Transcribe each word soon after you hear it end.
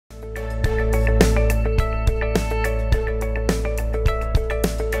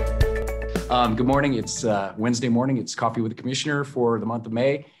Good morning. It's Wednesday morning. It's Coffee with the Commissioner for the month of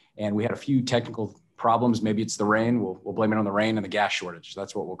May, and we had a few technical problems. Maybe it's the rain. We'll blame it on the rain and the gas shortage.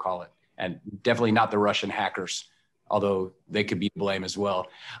 That's what we'll call it. And definitely not the Russian hackers, although they could be to blame as well.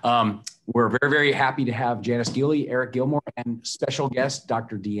 We're very, very happy to have Janice, Gilley, Eric Gilmore, and special guest,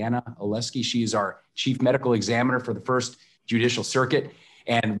 Dr. Deanna Oleske. She is our Chief Medical Examiner for the First Judicial Circuit.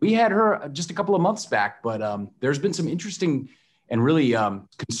 And we had her just a couple of months back, but there's been some interesting and really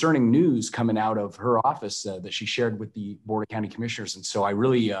concerning news coming out of her office that she shared with the Board of County Commissioners. And so I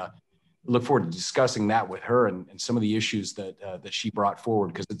really look forward to discussing that with her and some of the issues that she brought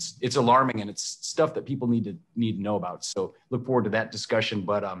forward, because it's alarming and it's stuff that people need to know about. So look forward to that discussion.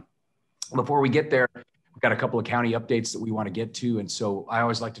 But before we get there, we've got a couple of county updates that we want to get to. And so I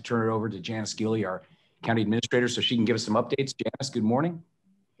always like to turn it over to Janice Gilley, our county administrator, so she can give us some updates. Janice, good morning.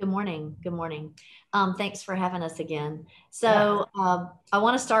 Good morning. Good morning. Thanks for having us again. So I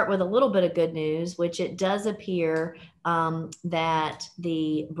want to start with a little bit of good news, which it does appear that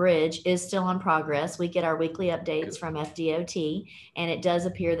the bridge is still on progress. We get our weekly updates from FDOT, and it does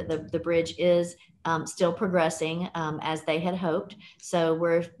appear that the bridge is still progressing as they had hoped. So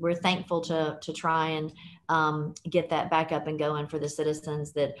we're thankful to try and get that back up and going for the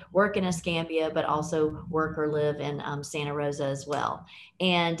citizens that work in Escambia, but also work or live in Santa Rosa as well.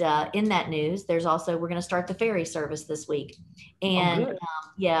 And in that news, there's also, we're going to start the ferry service this week. And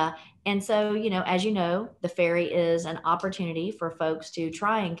yeah. And so, as you know, the ferry is an opportunity for folks to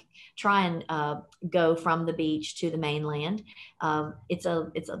try and go from the beach to the mainland.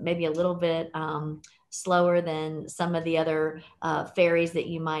 It's maybe a little bit slower than some of the other ferries that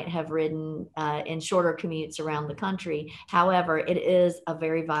you might have ridden in shorter commutes around the country. However, it is a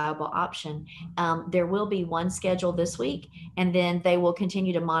very viable option. There will be one schedule this week, and then they will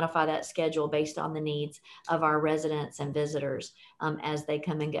continue to modify that schedule based on the needs of our residents and visitors as they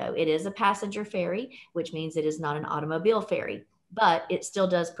come and go. It is a passenger ferry, which means it is not an automobile ferry, but it still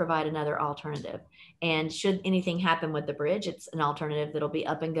does provide another alternative. And should anything happen with the bridge, it's an alternative that'll be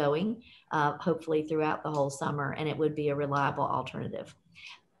up and going, hopefully throughout the whole summer, and it would be a reliable alternative.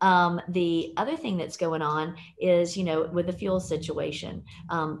 The other thing that's going on is, with the fuel situation,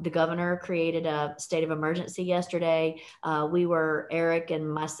 the governor created a state of emergency yesterday. Eric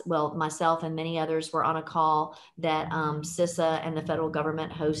and myself and many others were on a call that CISA and the federal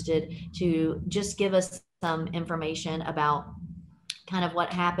government hosted to just give us some information about kind of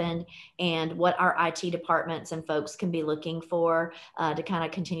what happened and what our IT departments and folks can be looking for to kind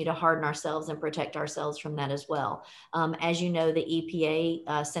of continue to harden ourselves and protect ourselves from that as well. As you know, the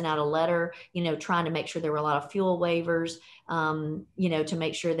EPA sent out a letter, trying to make sure there were a lot of fuel waivers, to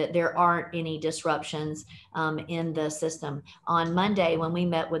make sure that there aren't any disruptions in the system. On Monday, when we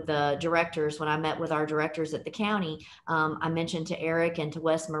met with the directors, when I met with our directors at the county, I mentioned to Eric and to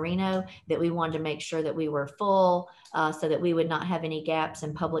West Marino that we wanted to make sure that we were full so that we would not have any gaps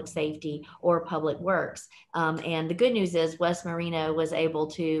in public safety or public works. And the good news is West Marino was able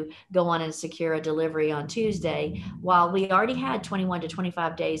to go on and secure a delivery on Tuesday. While we already had 21 to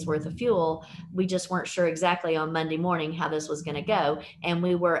 25 days worth of fuel, we just weren't sure exactly on Monday morning how this was going to go. And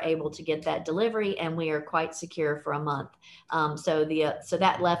we were able to get that delivery, and we are quite secure for a month. So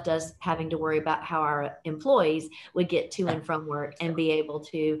that left us having to worry about how our employees would get to and from work and be able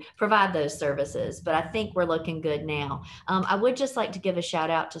to provide those services. But I think we're looking good now. I would just like to give a shout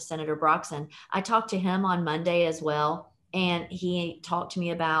out to Senator Broxson. I talked to him on Monday as well, and he talked to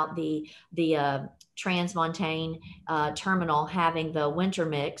me about the Trans-Montane terminal having the winter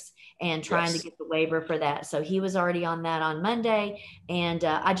mix and trying to get the waiver for that. So he was already on that on Monday, and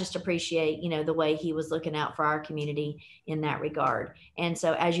I just appreciate, the way he was looking out for our community in that regard. And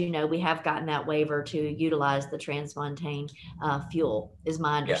so, as you know, we have gotten that waiver to utilize the Trans-Montane fuel, is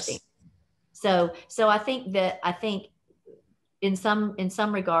my understanding. Yes. So I think in some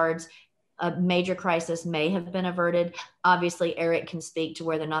regards, a major crisis may have been averted. Obviously, Eric can speak to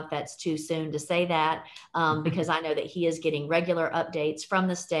whether or not that's too soon to say that, because I know that he is getting regular updates from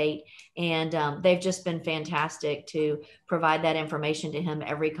the state, and they've just been fantastic to provide that information to him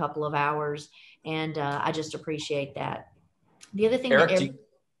every couple of hours. And I just appreciate that. The other thing, Eric,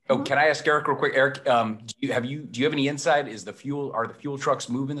 can I ask Eric real quick? Eric, do you have any insight? Are the fuel trucks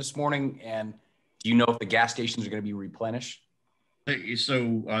moving this morning? And do you know if the gas stations are going to be replenished?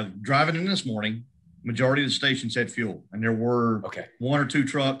 So driving in this morning, majority of the stations had fuel, and there were one or two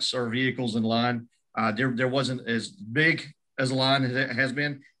trucks or vehicles in line. There wasn't as big as a line as it has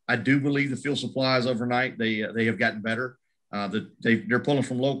been. I do believe the fuel supplies overnight, they have gotten better. They're pulling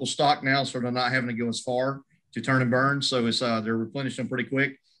from local stock now, so they're not having to go as far to turn and burn. So they're replenishing pretty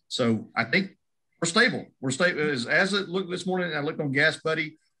quick. So I think we're stable. We're stable as it looked this morning. I looked on Gas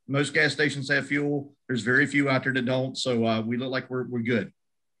Buddy. Most gas stations have fuel. There's very few out there that don't. So we look like we're good.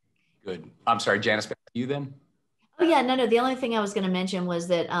 Good. I'm sorry, Janice, back to you then. Oh yeah, no. The only thing I was going to mention was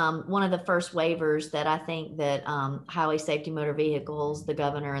that one of the first waivers that I think that highway safety motor vehicles, the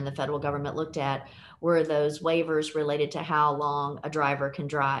governor and the federal government looked at were those waivers related to how long a driver can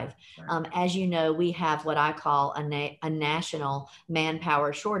drive. As you know, we have what I call a national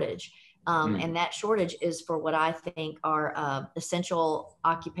manpower shortage. And that shortage is for what I think are essential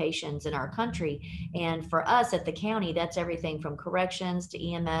occupations in our country. And for us at the county, that's everything from corrections to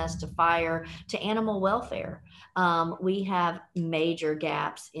EMS to fire to animal welfare. We have major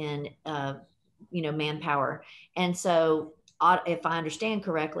gaps in, manpower. And so if I understand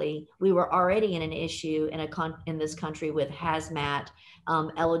correctly, we were already in an issue in this country with hazmat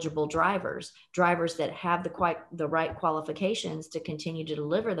eligible drivers that have the right qualifications to continue to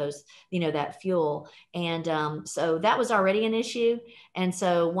deliver those, that fuel. And so that was already an issue. And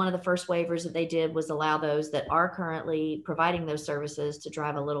so one of the first waivers that they did was allow those that are currently providing those services to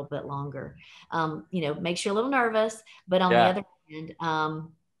drive a little bit longer. Makes you a little nervous, but on the other hand,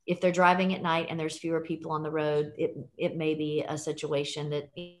 if they're driving at night and there's fewer people on the road, it may be a situation that,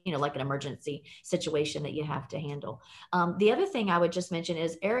 like an emergency situation that you have to handle. The other thing I would just mention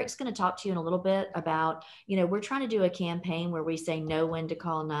is Eric's going to talk to you in a little bit about, we're trying to do a campaign where we say know when to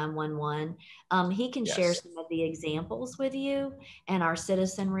call 911. He can share some of the examples with you and our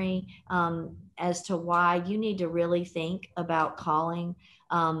citizenry as to why you need to really think about calling.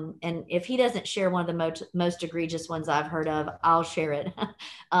 And if he doesn't share one of the most egregious ones I've heard of, I'll share it.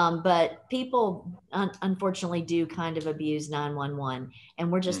 But people unfortunately do kind of abuse 911,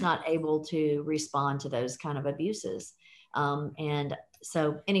 and we're just not able to respond to those kind of abuses. And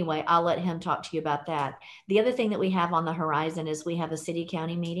so anyway, I'll let him talk to you about that. The other thing that we have on the horizon is we have a city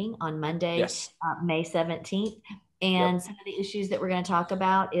county meeting on Monday, May 17th. And some of the issues that we're going to talk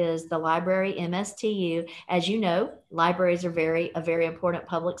about is the library MSTU. As you know, libraries are a very important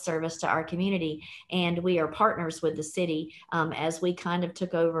public service to our community. And we are partners with the city as we kind of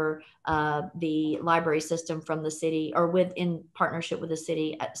took over the library system from the city, or in partnership with the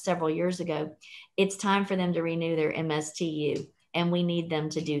city several years ago. It's time for them to renew their MSTU, and we need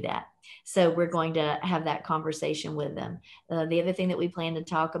them to do that. So we're going to have that conversation with them. The other thing that we plan to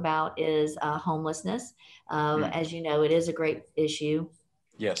talk about is homelessness. As you know, it is a great issue.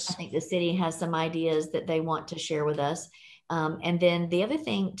 Yes. I think the city has some ideas that they want to share with us. And then the other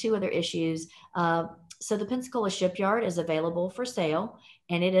thing, two other issues. So the Pensacola shipyard is available for sale,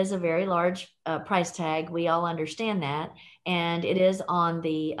 and it is a very large price tag. We all understand that. And it is on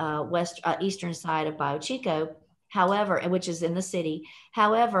the eastern side of Bio Chico. However, which is in the city.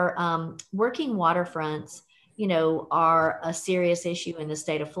 However, working waterfronts, are a serious issue in the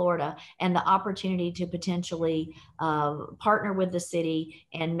state of Florida, and the opportunity to potentially partner with the city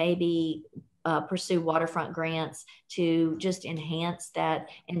and maybe pursue waterfront grants to just enhance that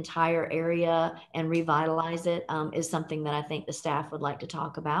entire area and revitalize it is something that I think the staff would like to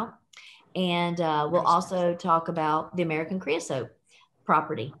talk about. And we'll also talk about the American Creosote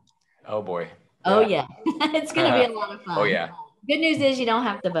property. Oh boy. Yeah. Oh yeah, it's going to be a lot of fun. Oh yeah. Good news is you don't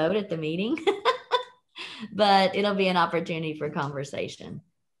have to vote at the meeting, but it'll be an opportunity for conversation.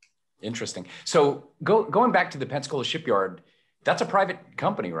 Interesting. So going back to the Pensacola shipyard, that's a private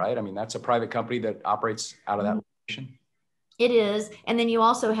company, right? I mean, that's a private company that operates out of that location. It is. And then you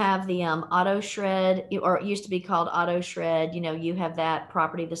also have the auto shred, or it used to be called auto shred. You have that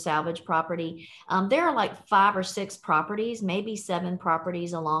property, the salvage property. There are like 5 or 6 properties, maybe 7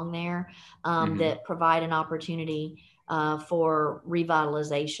 properties along there that provide an opportunity for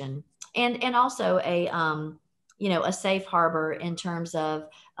revitalization and also a safe harbor in terms of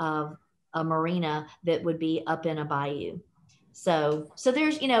a marina that would be up in a bayou. So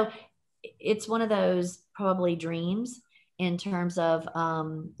there's, it's one of those probably dreams in terms of,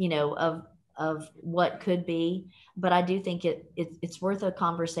 of what could be, but I do think it's worth a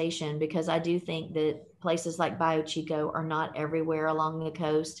conversation, because I do think that places like Bio Chico are not everywhere along the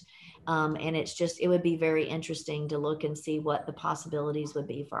coast. And it would be very interesting to look and see what the possibilities would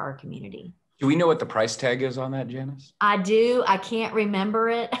be for our community. Do we know what the price tag is on that, Janice? I do. I can't remember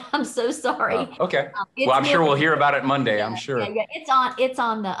it. I'm so sorry. Okay. Well, I'm sure we'll hear about it Monday. Yeah, I'm sure. Yeah. It's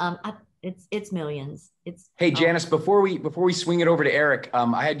on the, it's millions. Hey, Janice, before we swing it over to Eric,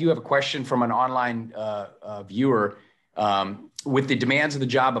 I do have a question from an online viewer. With the demands of the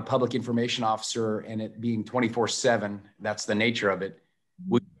job of public information officer and it being 24/7, that's the nature of it.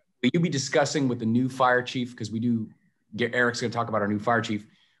 Will you be discussing with the new fire chief? Because Eric's going to talk about our new fire chief.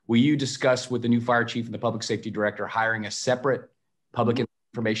 Will you discuss with the new fire chief and the public safety director hiring a separate public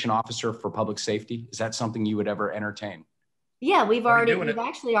information officer for public safety? Is that something you would ever entertain? Yeah, we've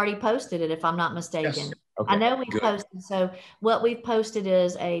actually already posted it, if I'm not mistaken. Yes. Okay, I know we've posted. So what we've posted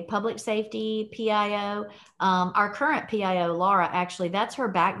is a public safety PIO. Our current PIO, Laura, actually, that's her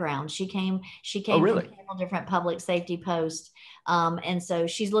background. She came really? from several different public safety posts. And so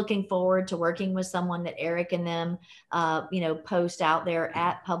she's looking forward to working with someone that Eric and them, post out there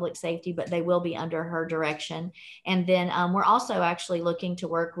at public safety, but they will be under her direction. And then we're also actually looking to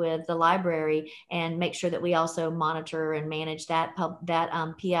work with the library and make sure that we also monitor and manage that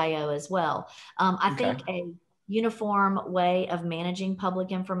PIO as well. I think a uniform way of managing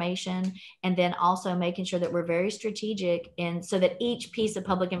public information, and then also making sure that we're very strategic, and so that each piece of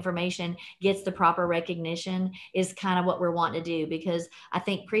public information gets the proper recognition is kind of what we're wanting to do. Because I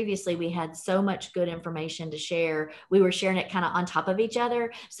think previously we had so much good information to share. We were sharing it kind of on top of each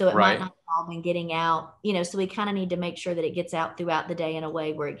other. So it might not have all been getting out, so we kind of need to make sure that it gets out throughout the day in a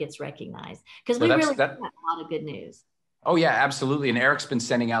way where it gets recognized. Because we really have a lot of good news. Oh yeah, absolutely. And Eric's been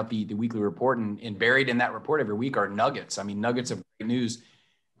sending out the weekly report, and buried in that report every week are nuggets. I mean, nuggets of great news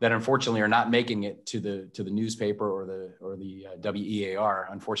that unfortunately are not making it to the newspaper or the WEAR.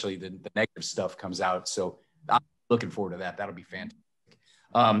 Unfortunately, the negative stuff comes out. So I'm looking forward to that. That'll be fantastic.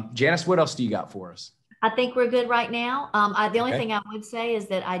 Janice, what else do you got for us? I think we're good right now. The only thing I would say is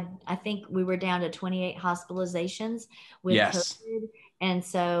that I think we were down to 28 hospitalizations with COVID. And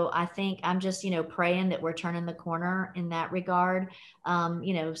so I think I'm just, praying that we're turning the corner in that regard.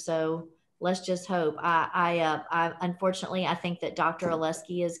 So let's just hope. I unfortunately, I think that Dr.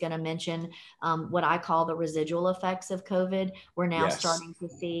 Oleske is going to mention what I call the residual effects of COVID. We're now starting to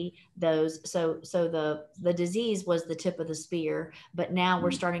see those. So the disease was the tip of the spear, but now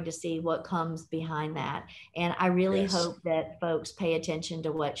we're starting to see what comes behind that. And I really hope that folks pay attention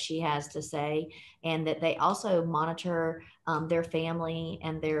to what she has to say, and that they also monitor their family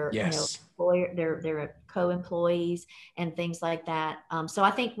and their employer, their co-employees and things like that. So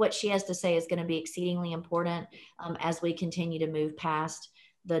I think what she has to say is going to be exceedingly important as we continue to move past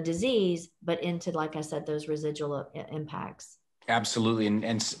the disease, but into, like I said, those residual impacts. Absolutely.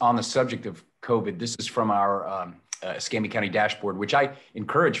 And on the subject of COVID, this is from our Escambia County dashboard, which I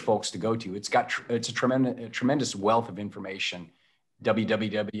encourage folks to go to. It's a tremendous wealth of information,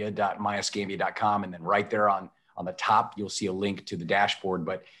 www.myescambia.com. And then right there on the top, you'll see a link to the dashboard.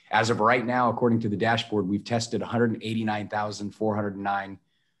 But as of right now, according to the dashboard, we've tested 189,409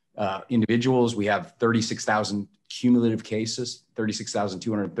 individuals. We have 36,000 cumulative cases,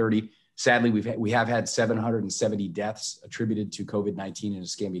 36,230. Sadly, we have had 770 deaths attributed to COVID-19 in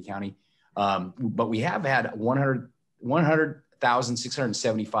Escambia County. But we have had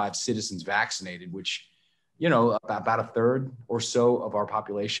 100,675 citizens vaccinated, which, about a third or so of our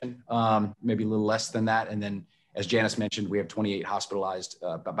population, maybe a little less than that. And then, as Janice mentioned, we have 28 hospitalized.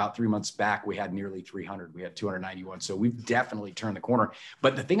 About 3 months back, we had nearly 300. We had 291. So we've definitely turned the corner.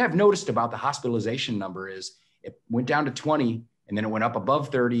 But the thing I've noticed about the hospitalization number is it went down to 20, and then it went up above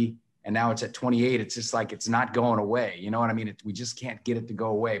 30, and now it's at 28. It's just like it's not going away. You know what I mean? We just can't get it to go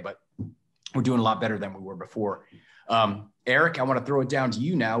away, but we're doing a lot better than we were before. Eric, I want to throw it down to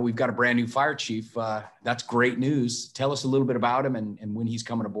you now. We've got a brand new fire chief. That's great news. Tell us a little bit about him and when he's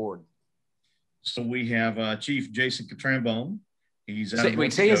coming aboard. So we have Chief Jason Catrambone. He's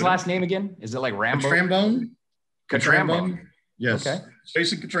say his last name again. Is it like Rambo? Catrambone. Yes. Okay.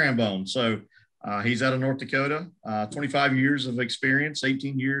 Jason Catrambone. So he's out of North Dakota. 25 years of experience.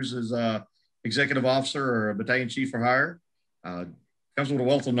 18 years as executive officer or a battalion chief for hire. Comes with a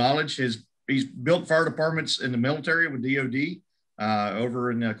wealth of knowledge. He's built fire departments in the military with DOD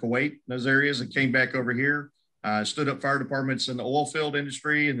over in Kuwait, those areas, and came back over here. Stood up fire departments in the oil field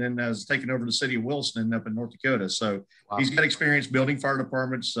industry, and then has taken over the city of Wilson up in North Dakota. So He's got experience building fire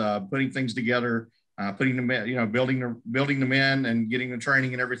departments, putting things together, putting them, building them in and getting the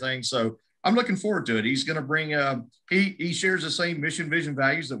training and everything. So I'm looking forward to it. He's going to bring, he shares the same mission, vision,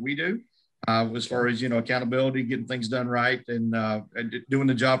 values that we do as far as, accountability, getting things done right, and doing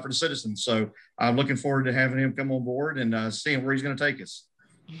the job for the citizens. So I'm looking forward to having him come on board and seeing where he's going to take us.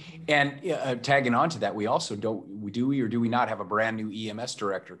 And tagging on to that, we also do we not have a brand new EMS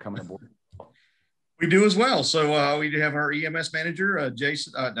director coming aboard? We do as well. So we do have our EMS manager,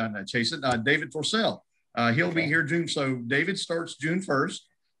 David Torcell. He'll be here June. So David starts June 1st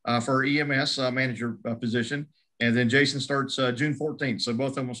for our EMS manager position. And then Jason starts June 14th. So both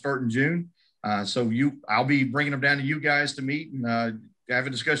of them will start in June. I'll be bringing them down to you guys to meet and have a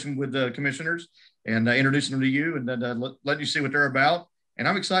discussion with the commissioners and introducing them to you and then let you see what they're about. And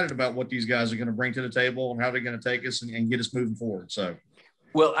I'm excited about what these guys are going to bring to the table and how they're going to take us and get us moving forward. So,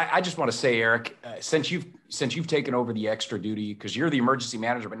 well, I just want to say, Eric, since you've taken over the extra duty, because you're the emergency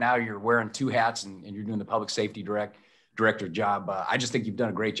manager, but now you're wearing two hats and you're doing the public safety direct. director job. I just think you've done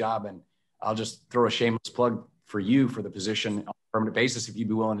a great job, and I'll just throw a shameless plug for you for the position on a permanent basis if you'd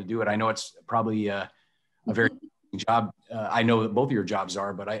be willing to do it. I know it's probably a very job. I know that both of your jobs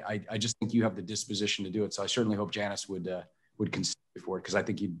are, but I just think you have the disposition to do it. So I certainly hope Janice would consider you for it, because I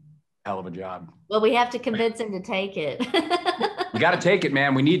think you'd hell of a job. Well, we have to convince him to take it. You got to take it,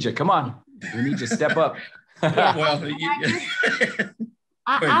 man. We need you. Come on. We need you to step up. Yeah. Well,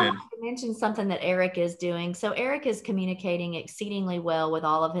 I want to mention something that Eric is doing. So Eric is communicating exceedingly well with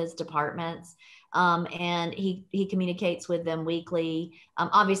all of his departments. And he communicates with them weekly.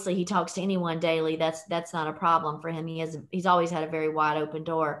 Obviously he talks to anyone daily. That's not a problem for him. He's always had a very wide open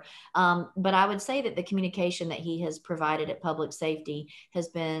door. But I would say that the communication that he has provided at Public Safety has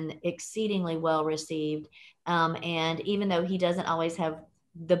been exceedingly well received. And even though he doesn't always have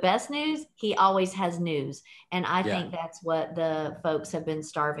the best news, he always has news. And I think that's what the folks have been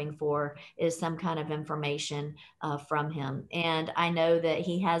starving for, is some kind of information from him. And I know that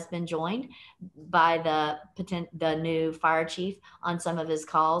he has been joined by the new fire chief on some of his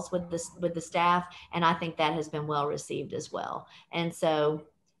calls with the staff. And I think that has been well received as well. And so,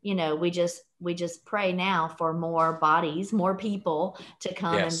 you know, we just pray now for more bodies, more people to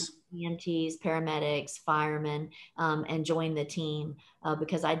come and EMTs, paramedics, firemen, and join the team,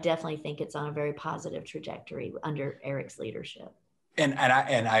 because I definitely think it's on a very positive trajectory under Eric's leadership. And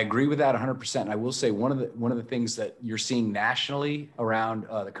I agree with that 100%. And I will say one of the things that you're seeing nationally around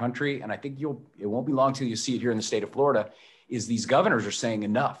the country, and I think it won't be long till you see it here in the state of Florida, is these governors are saying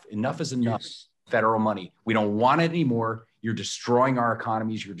enough is enough. Federal money. We don't want it anymore. You're destroying our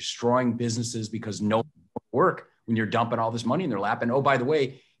economies. You're destroying businesses, because no work when you're dumping all this money in their lap. And oh, by the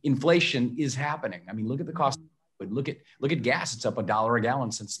way, inflation is happening. I mean, look at the cost. But look at gas. It's up $1 a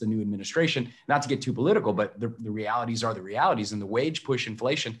gallon since the new administration. Not to get too political, but the realities are the realities, and the wage push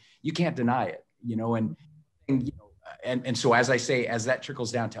inflation, you can't deny it, you know, and so as I say, as that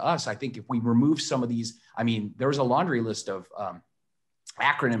trickles down to us, I think if we remove some of these, I mean, there's a laundry list of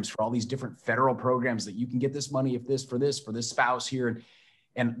acronyms for all these different federal programs that you can get this money for this spouse here.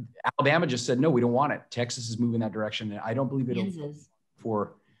 And Alabama just said, no, we don't want it. Texas is moving that direction. And I don't believe it'll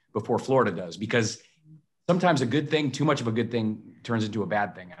before Florida does, because sometimes a good thing, too much of a good thing, turns into a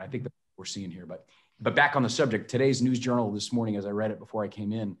bad thing. And I think that's what we're seeing here. But back on the subject, today's News Journal this morning, as I read it before I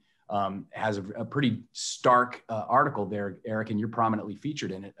came in, has a pretty stark article there, Eric, and you're prominently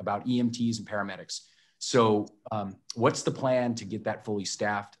featured in it, about EMTs and paramedics. So what's the plan to get that fully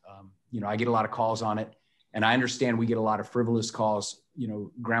staffed? You know, I get a lot of calls on it, and I understand we get a lot of frivolous calls. You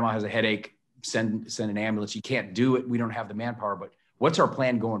know, grandma has a headache, send an ambulance. You can't do it. We don't have the manpower, but what's our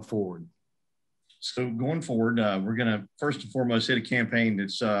plan going forward? So going forward, we're going to first and foremost hit a campaign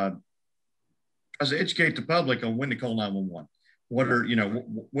that's tries to educate the public on when to call 911.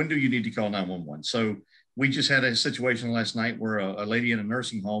 When do you need to call 911? So we just had a situation last night where a lady in a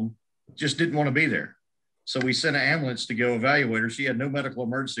nursing home just didn't want to be there. So we sent an ambulance to go evaluate her. She had no medical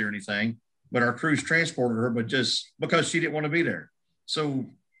emergency or anything, but our crews transported her, but just because she didn't want to be there. So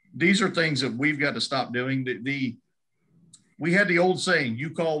these are things that we've got to stop doing. We had the old saying,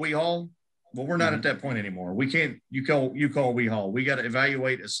 you call, we haul. Well, we're not at that point anymore. We can't, you call, we haul. We got to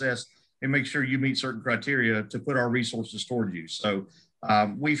evaluate, assess, and make sure you meet certain criteria to put our resources toward you. So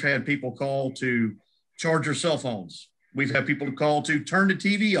we've had people call to charge their cell phones. We've had people call to turn the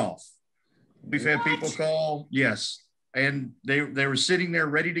TV off. We've had people call, yes. And they were sitting there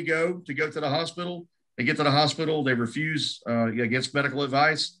ready to go to the hospital. They get to the hospital, they refuse against medical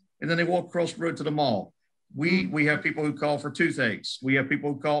advice, and then they walk across the road to the mall. We have people who call for toothaches. We have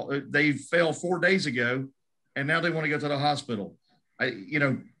people who call, they fell 4 days ago, and now they want to go to the hospital.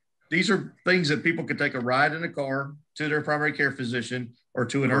 These are things that people could take a ride in a car to their primary care physician or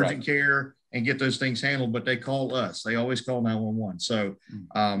to an urgent care and get those things handled, but they call us. They always call 911. So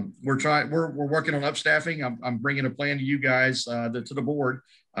we're working on upstaffing. I'm bringing a plan to you guys, to the board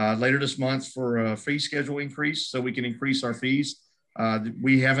later this month for a fee schedule increase so we can increase our fees.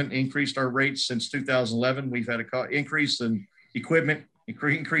 We haven't increased our rates since 2011. We've had an increase in equipment,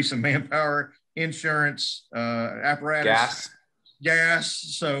 increase in manpower, insurance, apparatus, gas.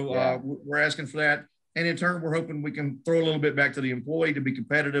 So we're asking for that. And in turn, we're hoping we can throw a little bit back to the employee to be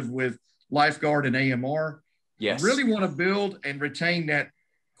competitive with lifeguard and AMR. Yes. Really want to build and retain that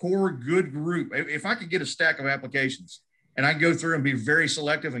core good group. If I could get a stack of applications and I can go through and be very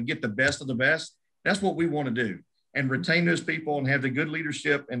selective and get the best of the best, that's what we want to do. And retain those people and have the good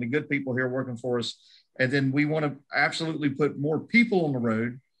leadership and the good people here working for us. And then we want to absolutely put more people on the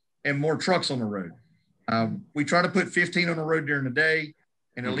road and more trucks on the road. We try to put 15 on the road during the day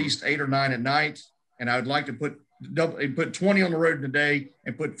and at least 8 or 9 at night. And I would like to put 20 on the road in the day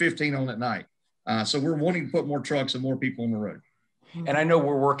and put 15 on at night. So we're wanting to put more trucks and more people on the road. And I know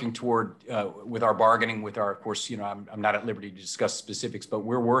we're working toward, with our bargaining, with our, of course, I'm not at liberty to discuss specifics, but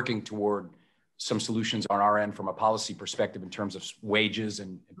we're working toward some solutions on our end from a policy perspective in terms of wages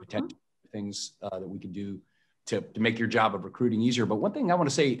and potential things that we can do to make your job of recruiting easier. But one thing I want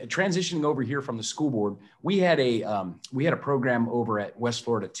to say, transitioning over here from the school board, we had a program over at West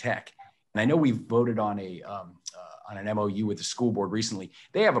Florida Tech, and I know we voted on an MOU with the school board recently.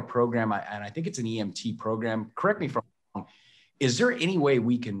 They have a program, and I think it's an EMT program. Correct me if I'm wrong. Is there any way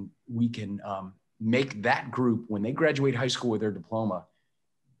we can make that group, when they graduate high school with their diploma,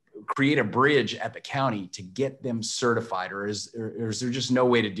 create a bridge at the county to get them certified, or is there just no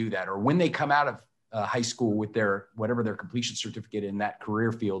way to do that? Or when they come out of high school with whatever their completion certificate in that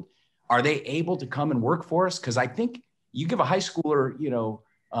career field, are they able to come and work for us? Because I think you give a high schooler,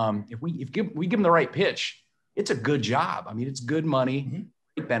 if we give them the right pitch, it's a good job. I mean, it's good money,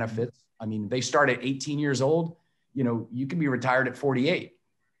 great benefits. I mean, they start at 18 years old. You can be retired at 48.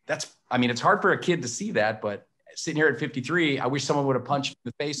 It's hard for a kid to see that, but sitting here at 53, I wish someone would have punched me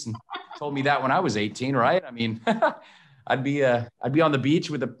in the face and told me that when I was 18, right? I mean, I'd be on the beach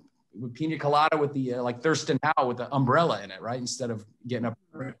with pina colada with the like Thurston Howe with the umbrella in it, right? Instead of getting up.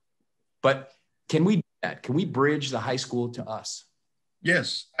 Right. But can we do that? Can we bridge the high school to us?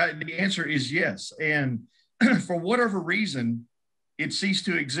 Yes, the answer is yes. And for whatever reason, it ceased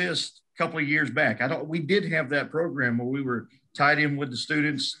to exist a couple of years back. We did have that program where we were tied in with the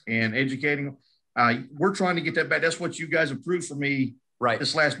students and educating them. We're trying to get that back. That's what you guys approved for me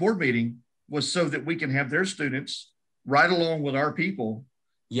this last board meeting, was so that we can have their students right along with our people.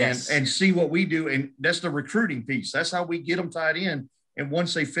 Yes. And see what we do. And that's the recruiting piece. That's how we get them tied in. And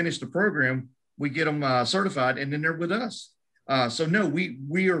once they finish the program, we get them certified, and then they're with us. So no,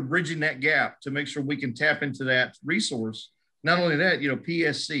 we are bridging that gap to make sure we can tap into that resource. Not only that,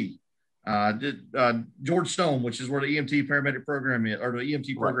 PSC, George Stone, which is where the EMT paramedic program is, or the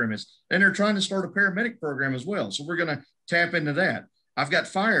EMT program is. And they're trying to start a paramedic program as well. So we're going to tap into that. I've got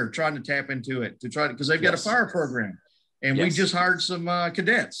fire trying to tap into it because they've got a fire program. And we just hired some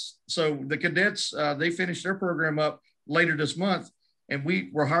cadets. So the cadets, they finished their program up later this month, and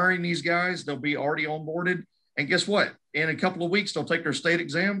we're hiring these guys. They'll be already onboarded. And guess what? In a couple of weeks, they'll take their state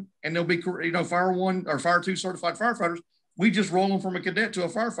exam, and they'll be, Fire 1 or Fire 2 certified firefighters. We just roll them from a cadet to a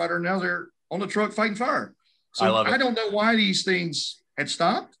firefighter. And now they're on the truck fighting fire. So I don't know why these things had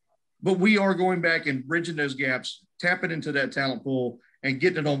stopped, but we are going back and bridging those gaps, tapping into that talent pool, and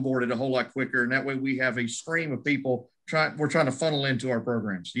getting it onboarded a whole lot quicker. And that way we have a stream of people we're trying to funnel into our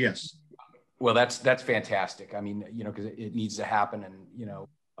programs. Yes. Well, that's fantastic. I mean, because it needs to happen. And,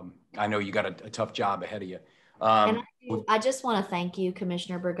 I know you got a tough job ahead of you. And I just want to thank you,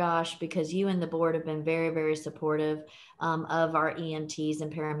 Commissioner Bergosh, because you and the board have been very, very supportive of our EMTs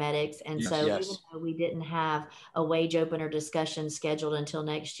and paramedics. And even though we didn't have a wage opener discussion scheduled until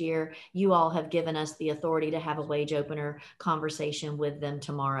next year, you all have given us the authority to have a wage opener conversation with them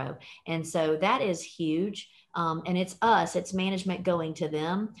tomorrow. And so that is huge. And it's management going to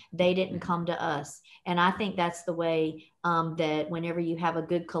them. They didn't come to us. And I think that's the way that whenever you have a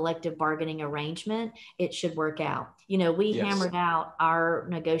good collective bargaining arrangement, it should work out. We hammered out our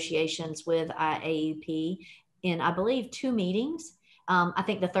negotiations with AEP in, I believe, 2 meetings. I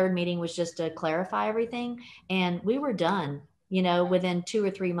think the third meeting was just to clarify everything. And we were done, within 2 or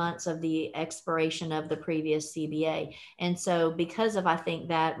 3 months of the expiration of the previous CBA. And so because of, I think,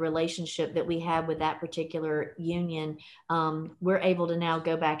 that relationship that we have with that particular union, we're able to now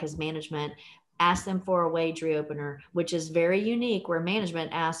go back as management, ask them for a wage reopener, which is very unique, where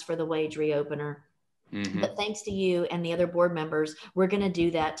management asked for the wage reopener. Mm-hmm. But thanks to you and the other board members, we're going to do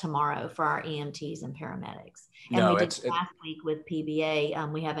that tomorrow for our EMTs and paramedics. And we did last week with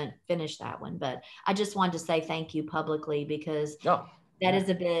PBA. We haven't finished that one, but I just wanted to say thank you publicly, because that is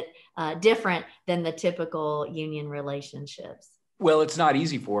a bit different than the typical union relationships. Well, it's not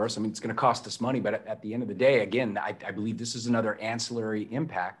easy for us. I mean, it's going to cost us money, but at the end of the day, again, I believe this is another ancillary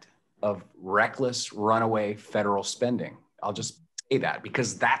impact of reckless runaway federal spending. I'll just say that,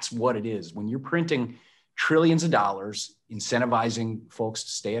 because that's what it is. When you're printing trillions of dollars, incentivizing folks to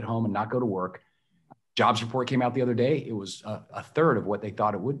stay at home and not go to work. Jobs report came out the other day. It was a third of what they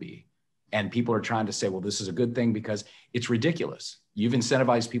thought it would be. And people are trying to say, well, this is a good thing, because it's ridiculous. You've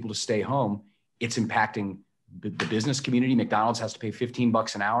incentivized people to stay home. It's impacting the business community. McDonald's has to pay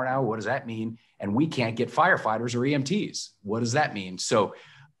 $15 an hour now. What does that mean? And we can't get firefighters or EMTs. What does that mean? So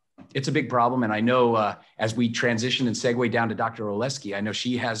it's a big problem. And I know as we transition and segue down to Dr. Oleske, I know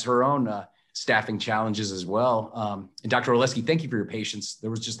she has her own staffing challenges as well. And Dr. Oleske, thank you for your patience.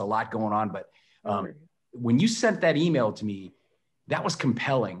 There was just a lot going on. But when you sent that email to me, that was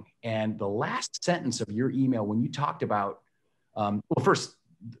compelling. And the last sentence of your email, when you talked about, well, first,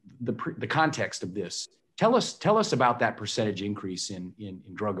 the context of this. Tell us about that percentage increase in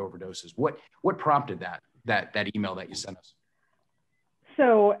drug overdoses. What prompted that email that you sent us?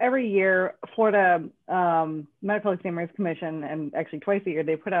 So every year, Florida Medical Examiners Commission, and actually twice a year,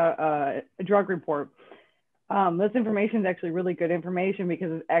 they put out a drug report. This information is actually really good information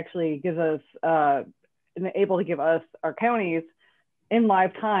because it actually gives us, able to give us, our counties, in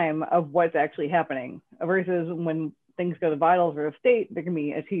live time of what's actually happening versus when things go to vitals or a state, there can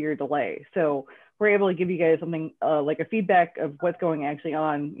be a 2-year delay. So we're able to give you guys something like a feedback of what's going actually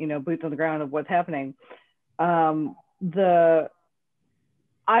on, boots on the ground of what's happening. I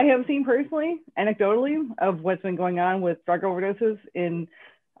have seen personally, anecdotally, of what's been going on with drug overdoses in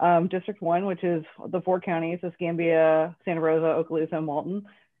District 1, which is the 4 counties, Escambia, Santa Rosa, Okaloosa, and Walton.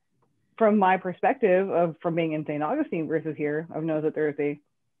 From my perspective from being in St. Augustine versus here, I've noticed that there's a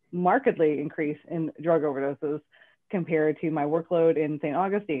markedly increase in drug overdoses compared to my workload in St.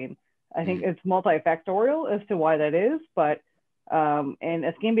 Augustine. I think it's multifactorial as to why that is, but in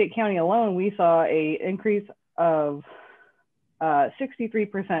Escambia County alone, we saw an increase of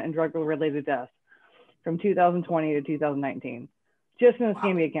 63% in drug-related deaths from 2020 to 2019, just in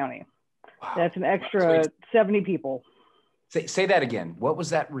Escambia County. Wow. That's an extra 70 people. Say that again. What was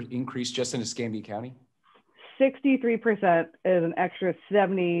that increase just in Escambia County? 63% is an extra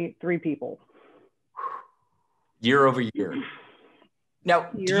 73 people. Year over year. Now,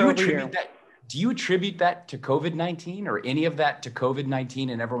 do you attribute that to COVID-19 or any of that to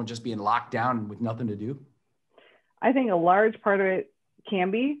COVID-19 and everyone just being locked down with nothing to do? I think a large part of it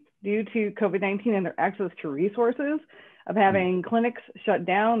can be due to COVID-19 and their access to resources of having clinics shut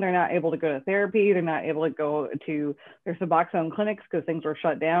down. They're not able to go to therapy. They're not able to go to their Suboxone clinics because things were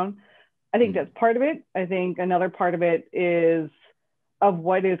shut down. I think that's part of it. I think another part of it is of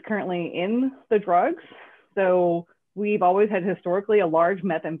what is currently in the drugs. So we've always had historically a large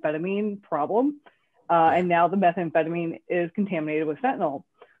methamphetamine problem. And now the methamphetamine is contaminated with fentanyl.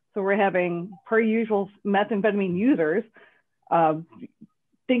 So we're having, per usual, methamphetamine users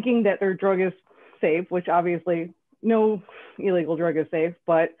thinking that their drug is safe, which obviously no illegal drug is safe,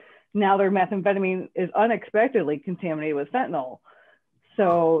 but now their methamphetamine is unexpectedly contaminated with fentanyl.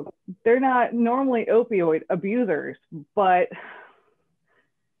 So they're not normally opioid abusers, but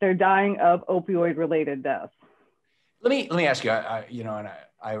they're dying of opioid-related deaths. Let me ask you,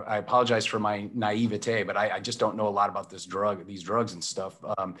 I apologize for my naivete, but I just don't know a lot about these drugs and stuff.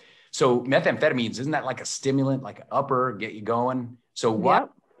 So methamphetamines, isn't that like a stimulant, like an upper, get you going? So why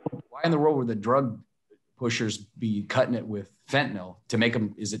in the world would the drug pushers be cutting it with fentanyl to make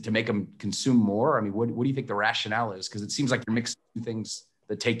them? Is it to make them consume more? I mean, what do you think the rationale is? Because it seems like you're mixing things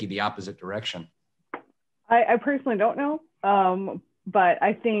that take you the opposite direction. I personally don't know, but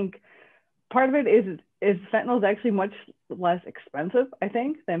I think part of it is fentanyl is actually much less expensive, I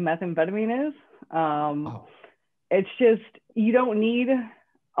think, than methamphetamine is. It's just, you don't need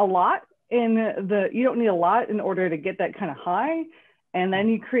a lot in order to get that kind of high. And then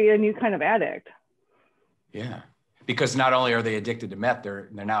you create a new kind of addict. Yeah. Because not only are they addicted to meth, they're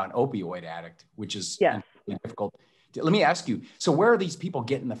now an opioid addict, which is difficult. Let me ask you, so where are these people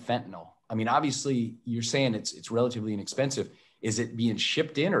getting the fentanyl? I mean, obviously you're saying it's relatively inexpensive. Is it being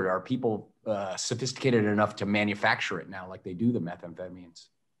shipped in, or are people sophisticated enough to manufacture it now like they do the methamphetamines?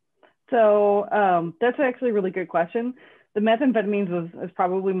 So that's actually a really good question. The methamphetamines is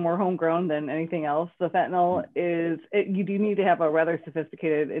probably more homegrown than anything else. The fentanyl you do need to have a rather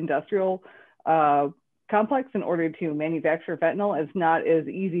sophisticated industrial complex in order to manufacture fentanyl. It's not as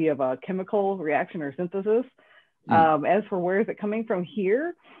easy of a chemical reaction or synthesis. As for where is it coming from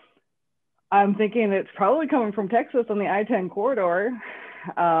here, I'm thinking it's probably coming from Texas on the I-10 corridor.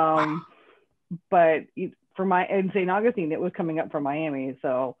 But in St. Augustine, it was coming up from Miami.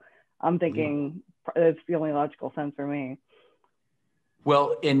 So I'm thinking it's the only logical sense for me.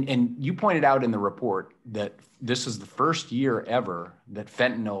 Well, and you pointed out in the report that this is the first year ever that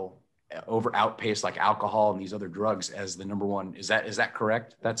fentanyl outpaced like alcohol and these other drugs as the number one. Is that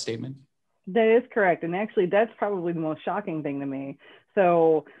correct, that statement? That is correct. And actually, that's probably the most shocking thing to me.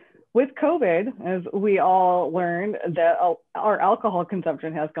 So with COVID, as we all learned, that our alcohol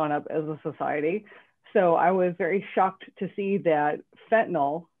consumption has gone up as a society. So I was very shocked to see that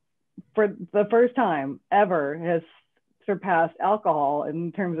fentanyl, for the first time ever, has surpassed alcohol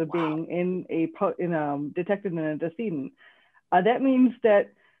in terms of being detected in a decedent. That means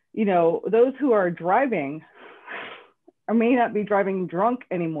that, those who are driving or may not be driving drunk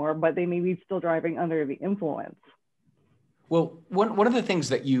anymore, but they may be still driving under the influence. Well, one of the things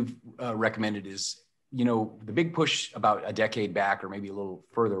that you've recommended is you know, the big push about a decade back or maybe a little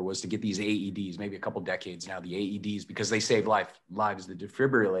further was to get these AEDs, maybe a couple decades now, the AEDs, because they save lives, the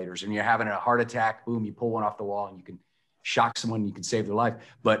defibrillators, and you're having a heart attack, boom, you pull one off the wall and you can shock someone, you can save their life.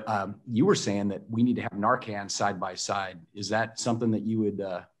 But you were saying that we need to have Narcan side by side. Is that something that you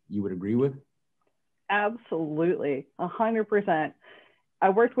would agree with? Absolutely, 100%. I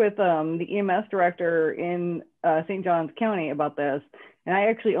worked with the EMS director in St. Johns County about this, and I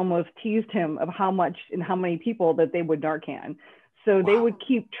actually almost teased him of how much and how many people that they would Narcan. So they would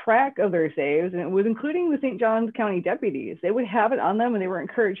keep track of their saves, and it was including the St. Johns County deputies. They would have it on them, and they were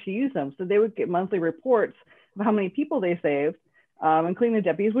encouraged to use them. So they would get monthly reports of how many people they saved, including the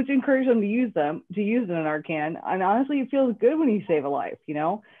deputies, which encouraged them to use the Narcan. And honestly, it feels good when you save a life, you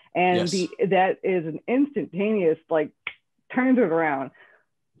know. And yes. That is an instantaneous, like, turns it around.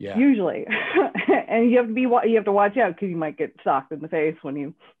 Yeah. Usually. And you have to watch out because you might get socked in the face when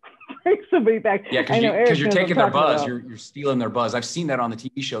you bring somebody back. Yeah, because you're taking their buzz, you're stealing their buzz. I've seen that on the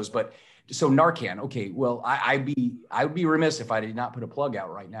TV shows. But so Narcan, okay, well, I would be remiss if I did not put a plug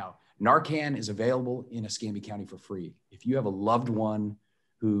out right now. Narcan is available in Escambia County for free. If you have a loved one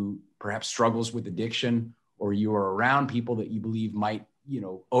who perhaps struggles with addiction, or you are around people that you believe might, you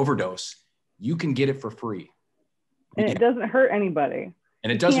know, overdose, you can get it for free. And it doesn't hurt anybody.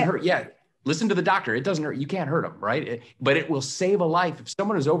 And it doesn't hurt. Yeah. Listen to the doctor. It doesn't hurt. You can't hurt them, right? But it will save a life. If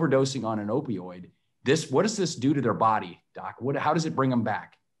someone is overdosing on an opioid, what does this do to their body, Doc? How does it bring them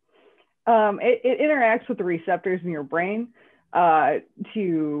back? It interacts with the receptors in your brain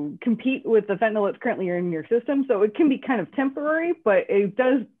to compete with the fentanyl that's currently in your system. So it can be kind of temporary, but it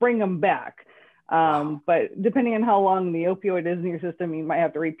does bring them back. But depending on how long the opioid is in your system, you might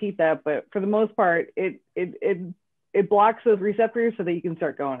have to repeat that. But for the most part, it blocks those receptors so that you can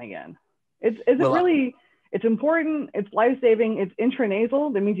start going again. It's important. It's life-saving. It's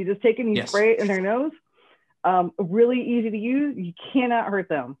intranasal. That means you just take it and you spray it in their nose. Really easy to use. You cannot hurt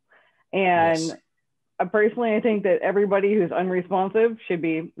them. And personally, I think that everybody who's unresponsive should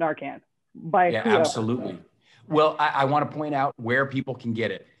be Narcan. Absolutely. Well, I want to point out where people can get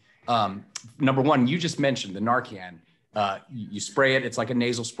it. Number one, you just mentioned the Narcan. You spray it. It's like a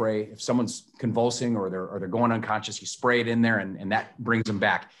nasal spray. If someone's convulsing or they're going unconscious, you spray it in there and that brings them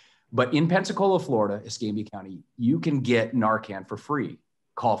back. But in Pensacola, Florida, Escambia County, you can get Narcan for free.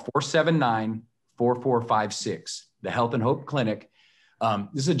 Call 479-4456, the Health and Hope Clinic.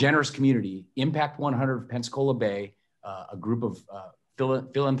 This is a generous community. Impact 100 of Pensacola Bay, a group of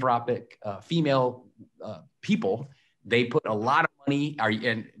philanthropic female people. They put a lot of money,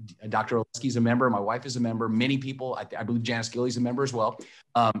 and Dr. Oleske is a member. My wife is a member. Many people, I believe Janice Gilley is a member as well.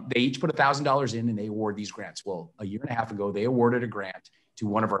 They each put $1,000 in and they award these grants. Well, a year and a half ago, they awarded a grant to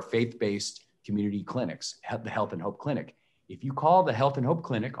one of our faith-based community clinics, the Health and Hope Clinic. If you call the Health and Hope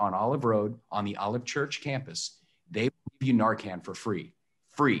Clinic on Olive Road on the Olive Church campus, they will give you Narcan for free.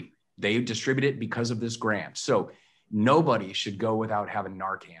 Free. They distribute it because of this grant. So nobody should go without having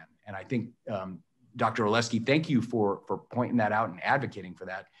Narcan. And I think, Dr. Oleske, thank you for pointing that out and advocating for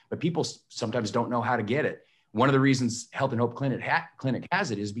that. But people sometimes don't know how to get it. One of the reasons Health and Hope Clinic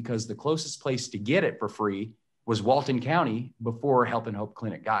has it is because the closest place to get it for free was Walton County before Health and Hope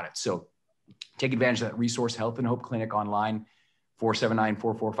Clinic got it. So take advantage of that resource, Health and Hope Clinic online,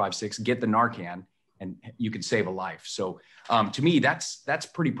 479-4456, get the Narcan, and you can save a life. So to me, that's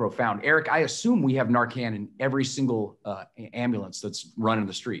pretty profound. Eric, I assume we have Narcan in every single ambulance that's running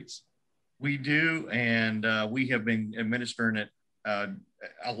the streets. We do, and we have been administering it a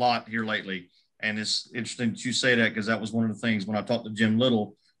lot here lately. And it's interesting that you say that because that was one of the things when I talked to Jim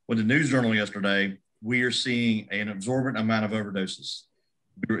Little with the News Journal yesterday, we are seeing an absorbent amount of overdoses.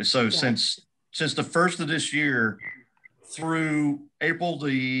 So since the first of this year through April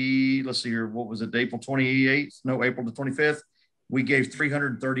let's see here, what was it, April 28th? No, April the 25th, we gave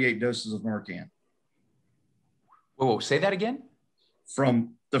 338 doses of Narcan. Whoa, say that again?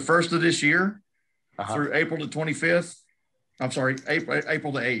 From the first of this year through April the 25th, I'm sorry,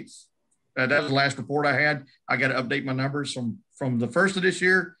 April the 8th. That was the last report I had. I got to update my numbers from the first of this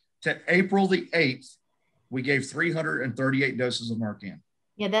year to April the 8th. We gave 338 doses of Narcan.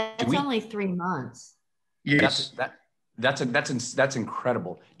 Yeah, that's only 3 months. Yes. That's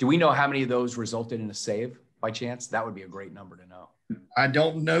incredible. Do we know how many of those resulted in a save by chance? That would be a great number to know. I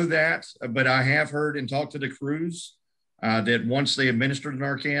don't know that, but I have heard and talked to the crews that once they administer the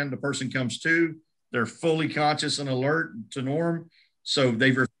Narcan, the person comes to, they're fully conscious and alert to norm. So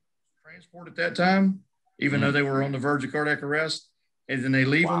they've transport at that time, even though they were on the verge of cardiac arrest. And then they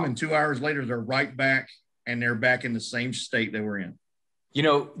leave them, and 2 hours later, they're right back, and they're back in the same state they were in. You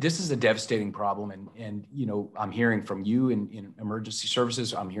know, this is a devastating problem. And you know, I'm hearing from you in emergency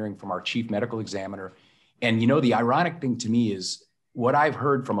services. I'm hearing from our chief medical examiner. And, you know, the ironic thing to me is what I've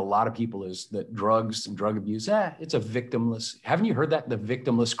heard from a lot of people is that drugs and drug abuse, it's a victimless. Haven't you heard that? The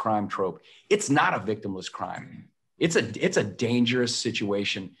victimless crime trope. It's not a victimless crime. It's a dangerous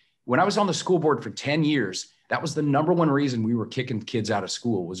situation. When I was on the school board for 10 years, that was the number one reason we were kicking kids out of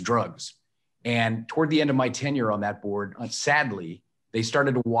school was drugs. And toward the end of my tenure on that board, sadly, they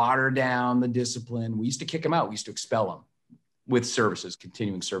started to water down the discipline. We used to kick them out. We used to expel them with services,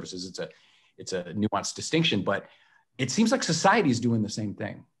 continuing services. It's a nuanced distinction, but it seems like society is doing the same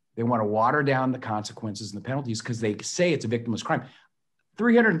thing. They want to water down the consequences and the penalties because they say it's a victimless crime.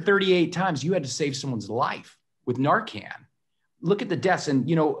 338 times you had to save someone's life with Narcan. Look at the deaths. And,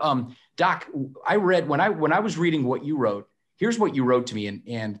 you know, Doc, I read when I was reading what you wrote, here's what you wrote to me.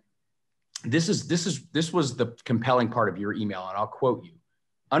 And this was the compelling part of your email. And I'll quote you.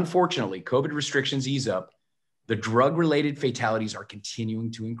 Unfortunately, COVID restrictions ease up. The drug-related fatalities are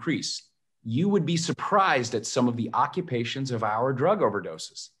continuing to increase. You would be surprised at some of the occupations of our drug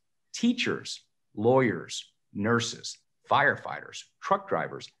overdoses. Teachers, lawyers, nurses, firefighters, truck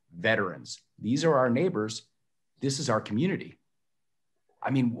drivers, veterans. These are our neighbors. This is our community. I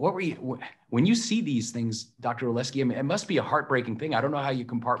mean, when you see these things, Dr. Oleske, I mean, it must be a heartbreaking thing. I don't know how you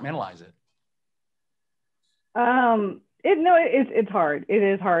compartmentalize it. It's hard. It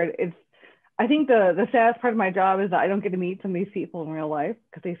is hard. I think the saddest part of my job is that I don't get to meet some of these people in real life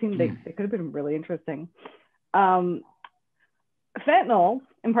because they could have been really interesting. Fentanyl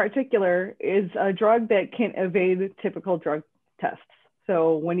in particular is a drug that can evade typical drug tests.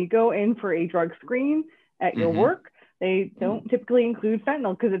 So when you go in for a drug screen at your work, they don't typically include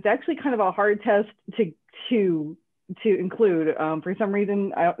fentanyl because it's actually kind of a hard test to include. For some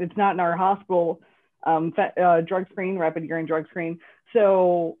reason, it's not in our hospital drug screen, rapid urine drug screen.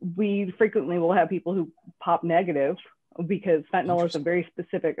 So we frequently will have people who pop negative because fentanyl is a very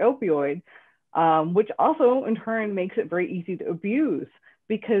specific opioid, which also in turn makes it very easy to abuse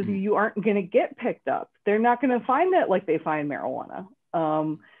because you aren't going to get picked up. They're not going to find it like they find marijuana.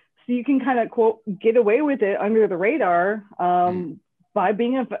 So you can kind of, quote, get away with it under the radar by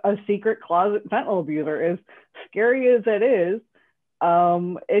being a secret closet fentanyl abuser. As scary as it is,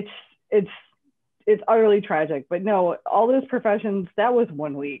 it's utterly tragic. But no, all those professions, that was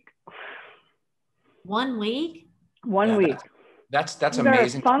 1 week. 1 week? 1 week. That's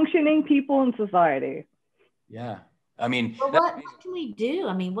amazing. Functioning people in society. Yeah. I mean, well, what can we do?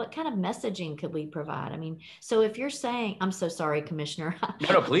 I mean, what kind of messaging could we provide? I mean, so if you're saying, I'm so sorry, Commissioner.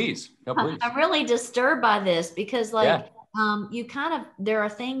 No, please. No, please. I'm really disturbed by this because you kind of, there are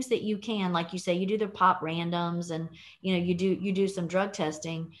things that you can, like you say, you do the pop randoms and, you know, you do some drug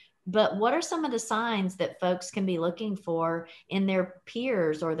testing, but what are some of the signs that folks can be looking for in their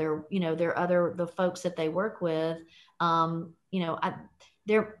peers or the folks that they work with? Are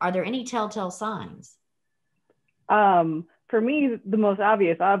there any telltale signs? For me, the most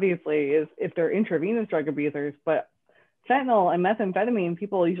obvious, obviously, is if they're intravenous drug abusers, but fentanyl and methamphetamine,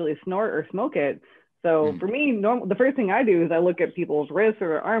 people usually snort or smoke it. So for me, the first thing I do is I look at people's wrists or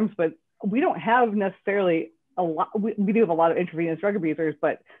their arms, but we don't have necessarily a lot. We do have a lot of intravenous drug abusers,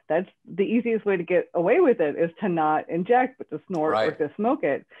 but that's the easiest way to get away with it is to not inject, but to snort or to smoke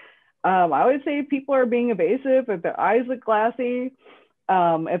it. I would say people are being evasive, if their eyes look glassy,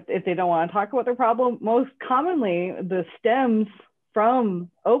 if they don't want to talk about their problem. Most commonly, the stems from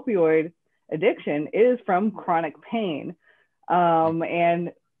opioid addiction is from chronic pain.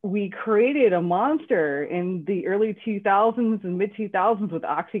 And we created a monster in the early 2000s and mid 2000s with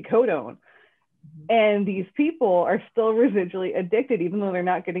oxycodone. And these people are still residually addicted, even though they're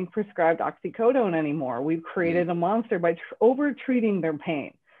not getting prescribed oxycodone anymore. We've created a monster by over-treating their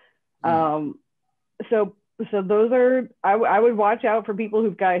pain. So those are, I would watch out for people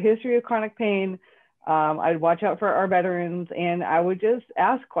who've got a history of chronic pain. I'd watch out for our veterans, and I would just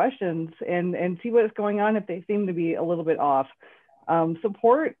ask questions and see what's going on if they seem to be a little bit off.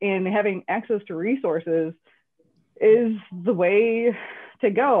 Support and having access to resources is the way to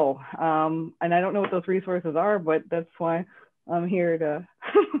go. And I don't know what those resources are, but that's why I'm here to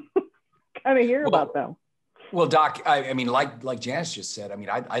kind of hear about them. Well, Doc, I mean, like Janice just said, I mean,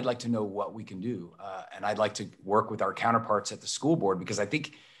 I'd like to know what we can do. And I'd like to work with our counterparts at the school board, because I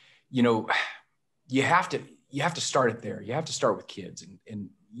think, you know, you have to start it there. You have to start with kids. And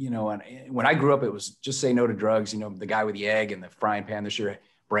when I grew up, it was just say no to drugs, you know, the guy with the egg and the frying pan, there's your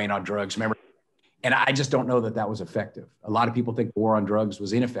brain on drugs, remember? And I just don't know that was effective. A lot of people think the war on drugs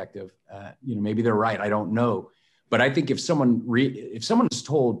was ineffective. Maybe they're right. I don't know. But I think if someone is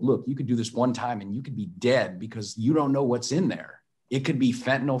told, look, you could do this one time and you could be dead because you don't know what's in there. It could be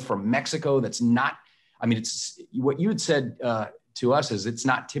fentanyl from Mexico. That's not, I mean, it's what you had said to us is it's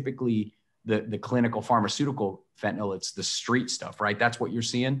not typically the clinical pharmaceutical fentanyl. It's the street stuff, right? That's what you're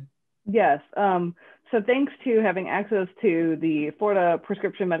seeing? Yes. So thanks to having access to the Florida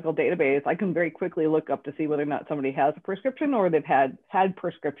Prescription Medical Database, I can very quickly look up to see whether or not somebody has a prescription or they've had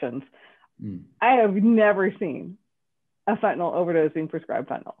prescriptions. I have never seen a fentanyl overdose being prescribed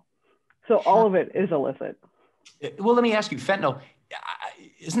fentanyl. So all of it is illicit. Well, let me ask you, fentanyl,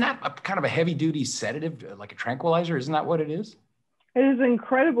 isn't that a kind of a heavy duty sedative, like a tranquilizer? Isn't that what it is? It is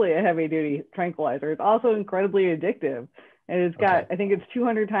incredibly a heavy duty tranquilizer. It's also incredibly addictive. And it's got, I think it's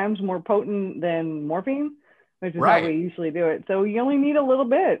 200 times more potent than morphine, which is how we usually do it. So you only need a little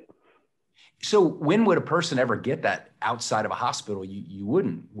bit. So when would a person ever get that outside of a hospital? You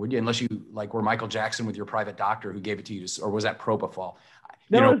wouldn't, would you? Unless you like were Michael Jackson with your private doctor who gave it to you, or was that propofol?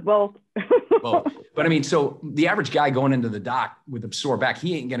 No, it was both. Both. But I mean, so the average guy going into the doc with a sore back,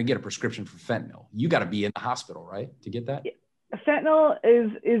 he ain't going to get a prescription for fentanyl. You got to be in the hospital, right, to get that? Yeah. Fentanyl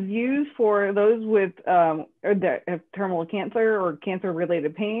is used for those with that have terminal cancer or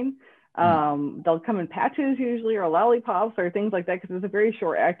cancer-related pain. They'll come in patches usually, or lollipops or things like that, because it's a very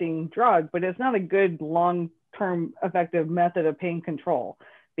short-acting drug, but it's not a good long-term effective method of pain control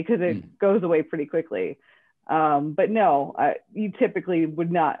because it goes away pretty quickly. But no, you typically would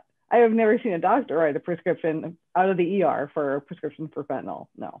not. I have never seen a doctor write a prescription out of the ER for a prescription for fentanyl.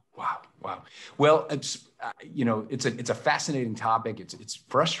 No. Wow. Well, it's it's a fascinating topic. It's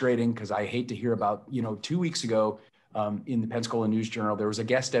frustrating because I hate to hear about 2 weeks ago in the Pensacola News Journal there was a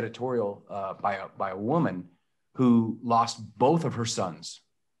guest editorial by a woman who lost both of her sons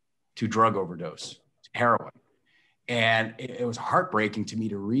to drug overdose, to heroin. And it was heartbreaking to me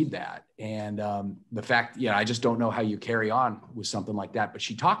to read that. And the fact, I just don't know how you carry on with something like that. But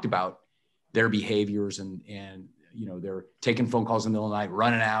she talked about their behaviors and they're taking phone calls in the middle of the night,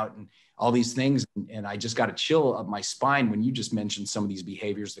 running out and all these things. And I just got a chill up my spine when you just mentioned some of these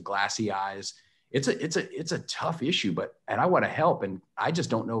behaviors, the glassy eyes. It's a tough issue, and I want to help. And I just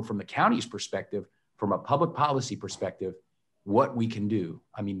don't know from the county's perspective, from a public policy perspective, what we can do.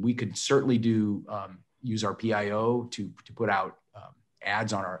 I mean, we could certainly use our PIO to put out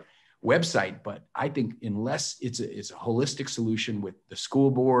ads on our website. But I think unless it's a holistic solution with the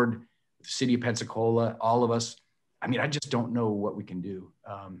school board, the city of Pensacola, all of us, I mean, I just don't know what we can do.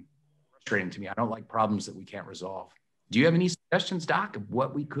 Frustrating to me. I don't like problems that we can't resolve. Do you have any suggestions, Doc, of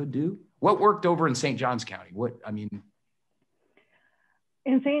what we could do? What worked over in St. Johns County?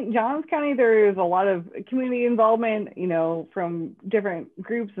 In St. Johns County, there is a lot of community involvement, from different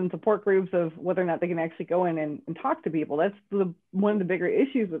groups and support groups of whether or not they can actually go in and talk to people. That's one of the bigger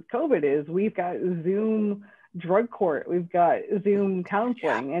issues with COVID is we've got Zoom drug court, we've got Zoom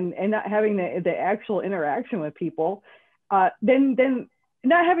counseling, and not having the actual interaction with people. Then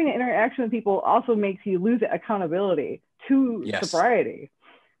not having the interaction with people also makes you lose accountability to sobriety.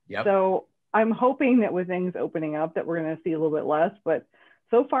 Yep. So I'm hoping that with things opening up that we're going to see a little bit less, but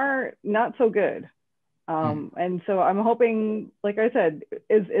so far, not so good. And so I'm hoping, like I said,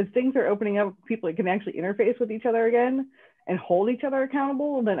 as things are opening up, people can actually interface with each other again and hold each other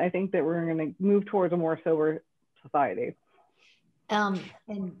accountable, then I think that we're going to move towards a more sober society.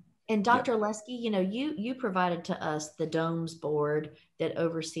 And Dr. Oleske, you provided to us the DOMES board that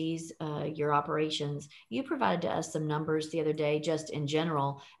oversees your operations. You provided to us some numbers the other day, just in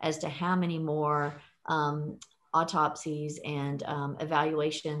general, as to how many more autopsies and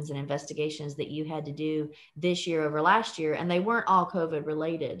evaluations and investigations that you had to do this year over last year, and they weren't all COVID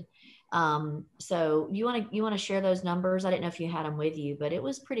related. So you want to share those numbers? I didn't know if you had them with you, but it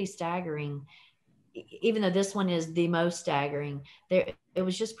was pretty staggering. Even though this one is the most staggering, it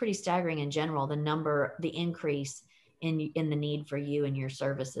was just pretty staggering in general, the increase in the need for you and your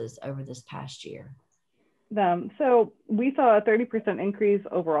services over this past year. So we saw a 30% increase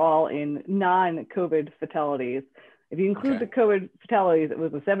overall in non-COVID fatalities. If you include the COVID fatalities, it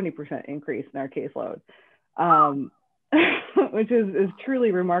was a 70% increase in our caseload, which is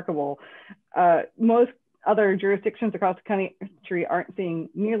truly remarkable. Most other jurisdictions across the country aren't seeing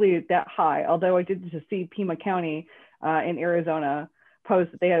nearly that high, although I did just see Pima County in Arizona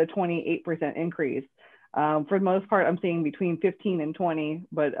post that they had a 28% increase. For the most part, I'm seeing between 15 and 20,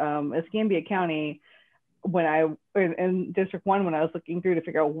 but Escambia County, in District 1, when I was looking through to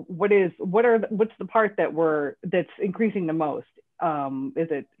figure out what's the part that's increasing the most? Is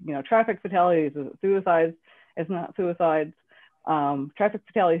it traffic fatalities? Is it suicides? It's not suicides. Traffic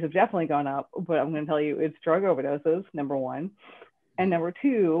fatalities have definitely gone up, but I'm going to tell you it's drug overdoses, number one, and number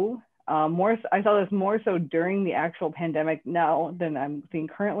two. I saw this more so during the actual pandemic now than I'm seeing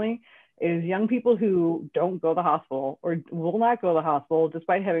currently. Is young people who don't go to the hospital or will not go to the hospital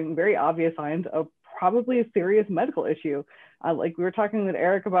despite having very obvious signs of probably a serious medical issue. Like we were talking with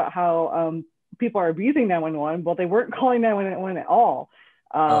Eric about how people are abusing 911, but they weren't calling 911 at all.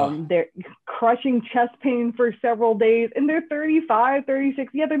 They're crushing chest pain for several days, and they're 35,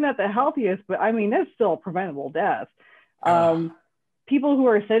 36. Yeah, they're not the healthiest, but I mean, that's still a preventable death. People who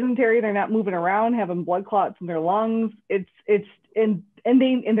are sedentary, they're not moving around, having blood clots in their lungs. And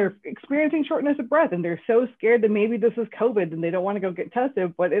they're experiencing shortness of breath, and they're so scared that maybe this is COVID and they don't want to go get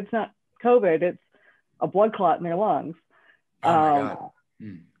tested, but it's not COVID, it's a blood clot in their lungs. Oh my God.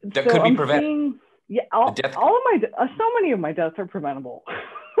 That could be prevented. Yeah, all of so many of my deaths are preventable.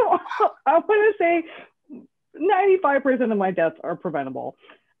 I want to say 95% of my deaths are preventable.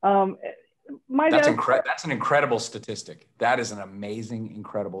 That's an incredible statistic. That is an amazing,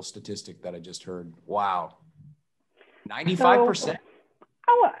 incredible statistic that I just heard. Wow. 95%.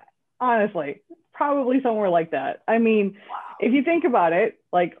 Honestly, probably somewhere like that. I mean, if you think about it,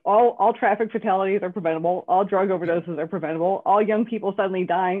 like all traffic fatalities are preventable, all drug overdoses are preventable, all young people suddenly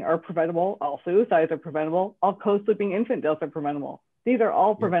dying are preventable, all suicides are preventable, all co-sleeping infant deaths are preventable. These are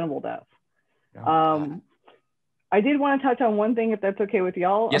all preventable deaths. I did want to touch on one thing, if that's okay with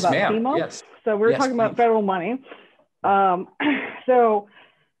y'all, yes, about ma'am. FEMA. Yes. So we're talking about federal money. So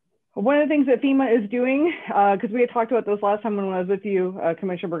one of the things that FEMA is doing, because we had talked about this last time when I was with you,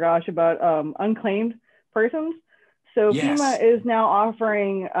 Commissioner Bergosh, about unclaimed persons. So FEMA is now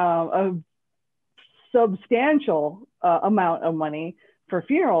offering a substantial amount of money for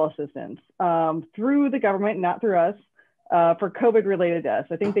funeral assistance through the government, not through us, for COVID-related deaths.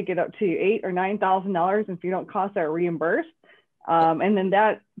 I think they get up to $8,000 or $9,000, and if you don't cost, they're reimbursed. And then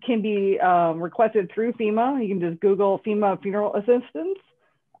that can be requested through FEMA. You can just Google FEMA funeral assistance.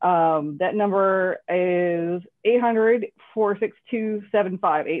 That number is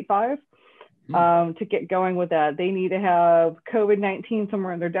 800-462-7585 to get going with that. They need to have COVID-19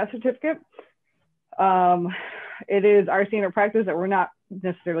 somewhere in their death certificate. It is our standard practice that we're not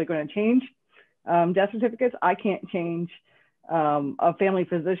necessarily going to change death certificates. I can't change a family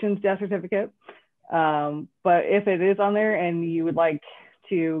physician's death certificate. But if it is on there and you would like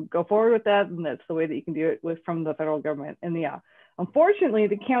to go forward with that, then that's the way that you can do it from the federal government. And unfortunately,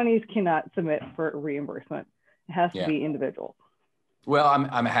 the counties cannot submit for reimbursement. It has to be individual. Well,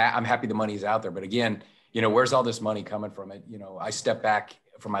 I'm happy the money's out there, but again, where's all this money coming from? I step back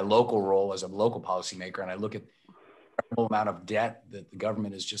from my local role as a local policymaker, and I look at the amount of debt that the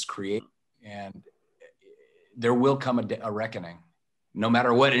government has just created, and there will come a reckoning. No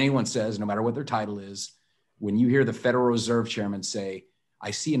matter what anyone says, no matter what their title is, when you hear the Federal Reserve Chairman say, I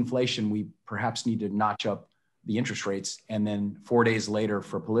see inflation, we perhaps need to notch up the interest rates. And then 4 days later,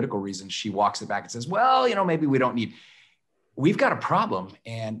 for political reasons, she walks it back and says, well, maybe we don't need. We've got a problem.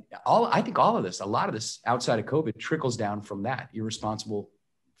 And I think a lot of this outside of COVID trickles down from that irresponsible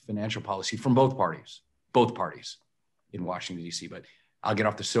financial policy from both parties in Washington, D.C. But I'll get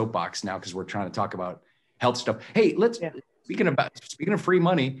off the soapbox now because we're trying to talk about health stuff. Hey, speaking of free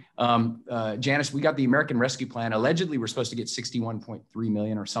money, Janice, we got the American Rescue Plan. Allegedly, we're supposed to get $61.3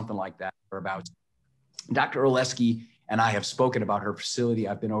 million or something like that, or about. Dr. Oleske and I have spoken about her facility.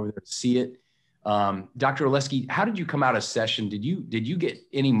 I've been over there to see it. Dr. Oleske, how did you come out of session? Did you get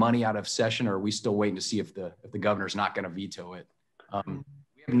any money out of session, or are we still waiting to see if the governor's not going to veto it? We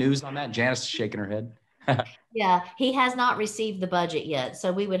have news on that. Janice is shaking her head. Yeah, he has not received the budget yet,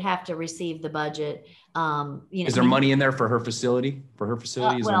 so we would have to receive the budget. Is there money in there for her facility?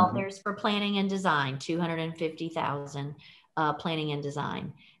 There's for planning and design, $250,000 planning and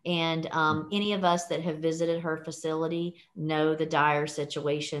design. And any of us that have visited her facility know the dire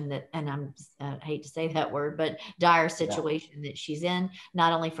situation I hate to say that word, but dire situation that she's in,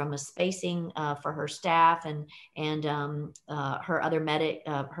 not only from a spacing for her staff and her other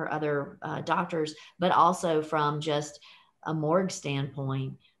doctors, but also from just a morgue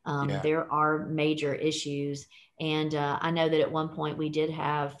standpoint. There are major issues. And I know that at one point we did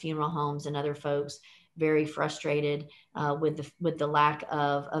have funeral homes and other folks very frustrated with the lack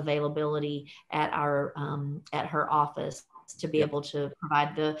of availability at her office to be able to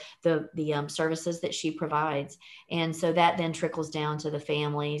provide the services that she provides. And so that then trickles down to the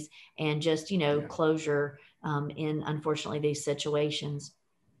families and just, closure in, unfortunately, these situations.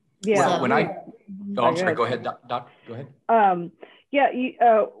 Yeah. So, I'm sorry, go ahead, Doc, go ahead.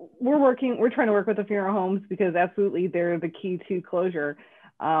 We're trying to work with the funeral homes because absolutely they're the key to closure.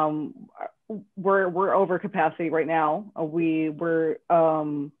 We're over capacity right now. We bought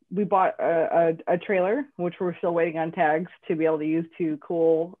a trailer, which we're still waiting on tags to be able to use to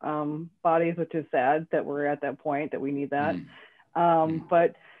cool bodies, which is sad that we're at that point that we need that.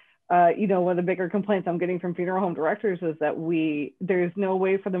 But one of the bigger complaints I'm getting from funeral home directors is that there's no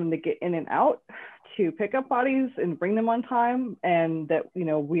way for them to get in and out to pick up bodies and bring them on time, and that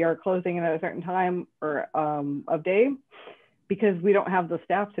we are closing at a certain time or of day because we don't have the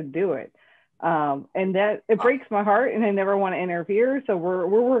staff to do it. And that it breaks my heart, and I never want to interfere. So we're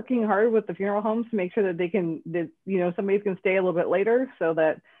working hard with the funeral homes to make sure that somebody can stay a little bit later, so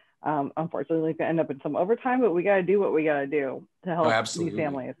that unfortunately we can end up in some overtime, but we got to do what we got to do to help these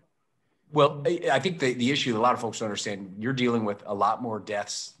families. Well, I think the issue that a lot of folks don't understand, you're dealing with a lot more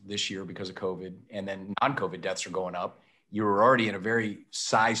deaths this year because of COVID, and then non-COVID deaths are going up. You were already in a very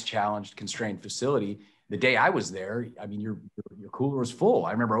size challenged, constrained facility. The day I was there, I mean, your cooler was full.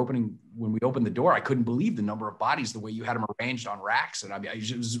 I remember when we opened the door, I couldn't believe the number of bodies, the way you had them arranged on racks. And I mean,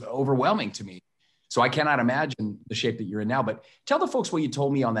 it was overwhelming to me. So I cannot imagine the shape that you're in now, but tell the folks what you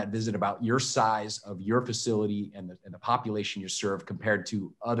told me on that visit about your size of your facility and the population you serve compared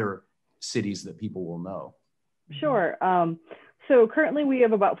to other cities that people will know. Sure. So currently we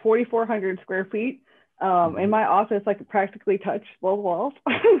have about 4,400 square feet. In my office, I could practically touch both walls.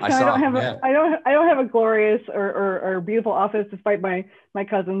 I don't have a glorious or beautiful office, despite my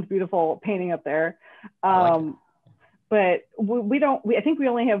cousin's beautiful painting up there. But I think we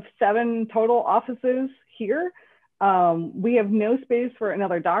only have 7 total offices here. We have no space for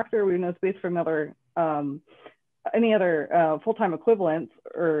another doctor. We have no space for any other full-time equivalents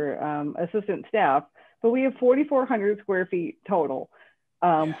or assistant staff, but we have 4,400 square feet total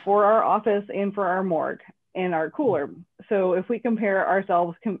for our office and for our morgue and our cooler. So if we compare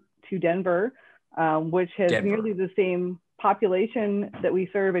ourselves to Denver, which has nearly the same population that we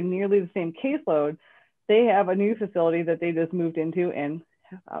serve and nearly the same caseload, they have a new facility that they just moved into and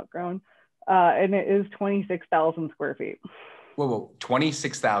have outgrown, and it is 26,000 square feet. Whoa,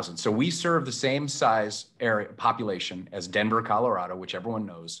 26,000. So we serve the same size area population as Denver, Colorado, which everyone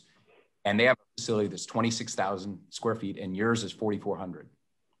knows. And they have a facility that's 26,000 square feet, and yours is 4,400.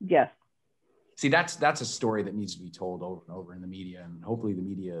 Yes. See, that's a story that needs to be told over and over in the media, and hopefully the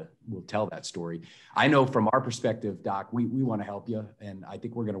media will tell that story. I know from our perspective, Doc, we want to help you, and I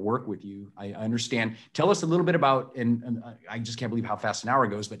think we're going to work with you. I understand. Tell us a little bit about, and I just can't believe how fast an hour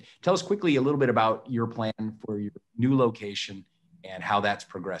goes, but tell us quickly a little bit about your plan for your new location and how that's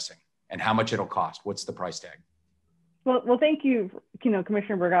progressing and how much it'll cost. What's the price tag? Well, thank you,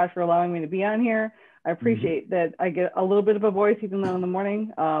 Commissioner Bergosh, for allowing me to be on here. I appreciate that I get a little bit of a voice, even though in the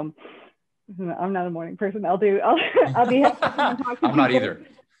morning. I'm not a morning person. I'll be happy to talk to I'm not either.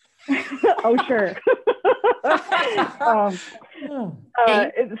 Oh, sure.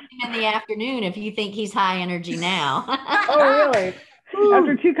 In the afternoon, if you think he's high energy now. Oh, really?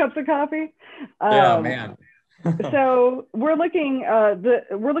 After 2 cups of coffee? Yeah, man. So we're looking at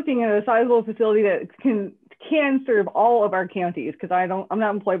a sizable facility that can serve all of our counties, because I'm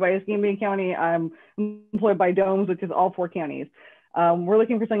not employed by Escambia County. I'm employed by DOMES, which is all 4 counties. We're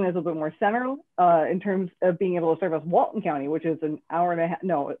looking for something that's a little bit more central in terms of being able to service Walton County, which is more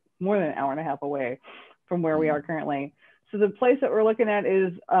than an hour and a half away from where we are currently. So the place that we're looking at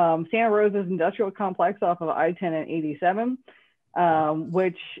is Santa Rosa's industrial complex off of I-10 and 87,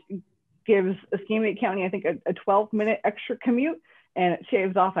 which gives Escambia County, I think, a 12-minute extra commute, and it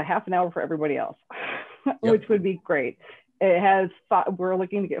shaves off a half an hour for everybody else, which would be great. We're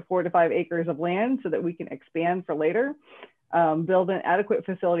looking to get 4 to 5 acres of land so that we can expand for later. Build an adequate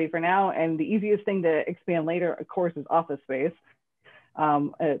facility for now, and the easiest thing to expand later, of course, is office space.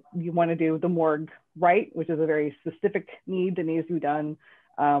 You want to do the morgue right, which is a very specific need that needs to be done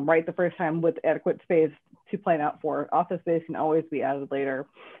right the first time with adequate space to plan out for. Office space can always be added later.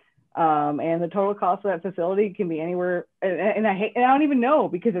 And the total cost of that facility can be anywhere, and I don't even know,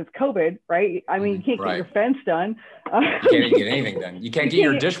 because it's COVID, right? I mean, you can't get your fence done. You can't get anything done. You can't get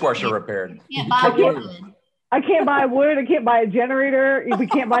your dishwasher repaired. I can't buy wood. I can't buy a generator. We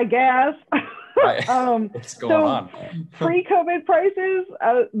can't buy gas. What's going on? Pre-COVID prices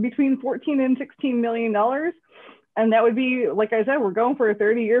between $14 and $16 million. And that would be, like I said, we're going for a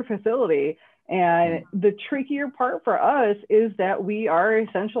 30-year facility. And the trickier part for us is that we are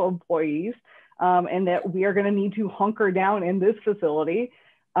essential employees, and that we are going to need to hunker down in this facility.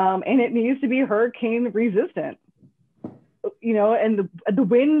 And it needs to be hurricane resistant. And the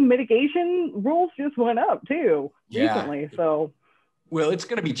wind mitigation rules just went up too recently. So, well, it's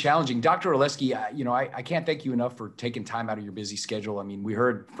going to be challenging. Dr. Oleske, I can't thank you enough for taking time out of your busy schedule. I mean, we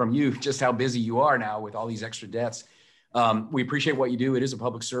heard from you just how busy you are now with all these extra deaths. We appreciate what you do. It is a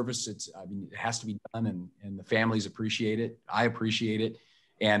public service. It has to be done, and the families appreciate it. I appreciate it.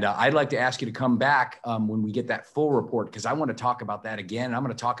 And I'd like to ask you to come back when we get that full report, because I want to talk about that again. I'm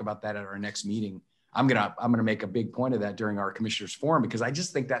going to talk about that at our next meeting. I'm gonna make a big point of that during our commissioners forum, because I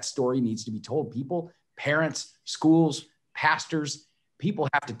just think that story needs to be told. People, parents, schools, pastors, people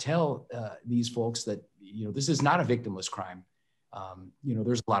have to tell these folks that, you know, this is not a victimless crime. You know,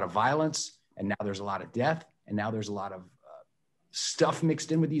 there's a lot of violence, and now there's a lot of death, and now there's a lot of stuff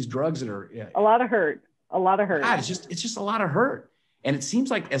mixed in with these drugs that are a lot of hurt. God, it's just a lot of hurt. And it seems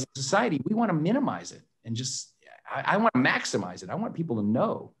like as a society, we want to minimize it and just, I want to maximize it. I want people to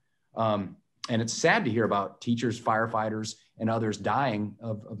know. And it's sad to hear about teachers, firefighters, and others dying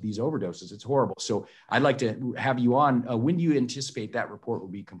of these overdoses. It's horrible. So I'd like to have you on. When do you anticipate that report will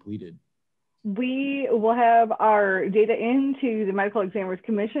be completed? We will have our data into the Medical Examiners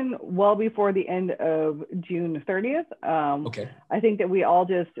Commission well before the end of June 30th. Okay. I think that we all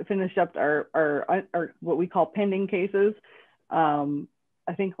just finished up our what we call pending cases,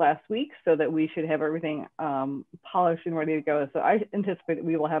 I think last week, so that we should have everything polished and ready to go. So I anticipate that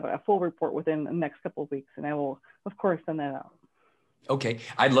we will have a full report within the next couple of weeks, and I will, of course, send that out. Okay.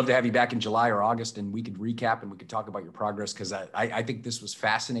 I'd love to have you back in July or August, and we could recap and we could talk about your progress, because I think this was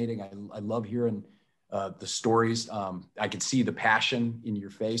fascinating. I love hearing the stories. I could see the passion in your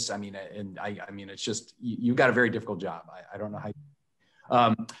face. I mean, it's just, you've got a very difficult job. I don't know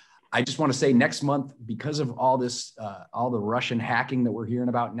how. I just want to say, next month, because of all this, all the Russian hacking that we're hearing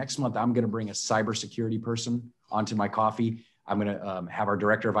about, next month, I'm going to bring a cybersecurity person onto my coffee. I'm going to have our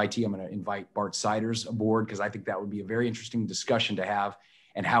director of IT. I'm going to invite Bart Siders aboard, because I think that would be a very interesting discussion to have,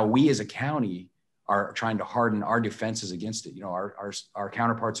 and how we as a county are trying to harden our defenses against it. You know, our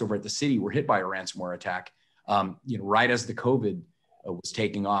counterparts over at the city were hit by a ransomware attack, you know, right as the COVID was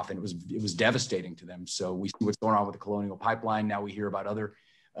taking off, and it was devastating to them. So we see what's going on with the Colonial Pipeline. Now we hear about other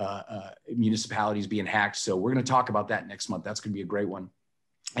municipalities being hacked. So we're going to talk about that next month. That's going to be a great one.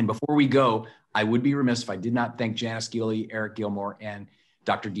 And before we go, I would be remiss if I did not thank Janice, Gilley, Eric Gilmore, and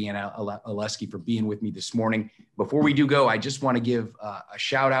Dr. Deanna Oleske for being with me this morning. Before we do go, I just want to give a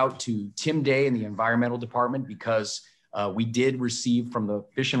shout out to Tim Day in the Environmental Department, because we did receive from the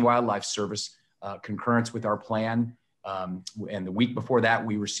Fish and Wildlife Service concurrence with our plan. And the week before that,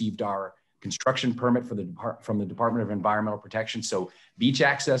 we received our construction permit from the Department of Environmental Protection. So beach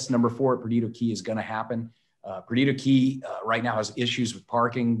access number 4 at Perdido Key is going to happen. Perdido Key right now has issues with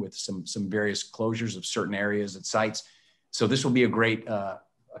parking, with some various closures of certain areas and sites. So this will be a great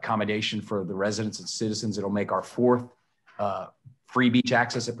accommodation for the residents and citizens. It'll make our 4th free beach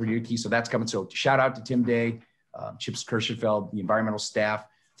access at Perdido Key. So that's coming. So shout out to Tim Day, Chips Kirschenfeld, the environmental staff,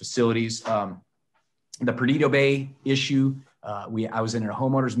 facilities. The Perdido Bay issue, I was in a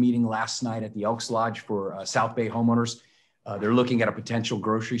homeowners meeting last night at the Elks Lodge for South Bay homeowners. They're looking at a potential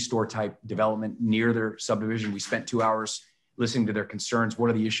grocery store type development near their subdivision. We spent 2 hours listening to their concerns. One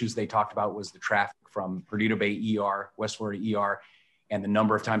of the issues they talked about was the traffic from Perdido Bay ER, West Florida ER, and the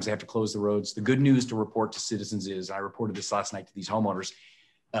number of times they have to close the roads. The good news to report to citizens is, and I reported this last night to these homeowners,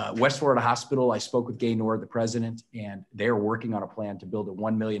 West Florida Hospital, I spoke with Gay Nord, the president, and they're working on a plan to build a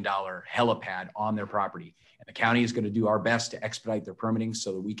 $1 million helipad on their property. And the county is going to do our best to expedite their permitting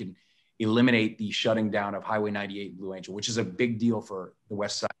so that we can eliminate the shutting down of Highway 98 in Blue Angel, which is a big deal for the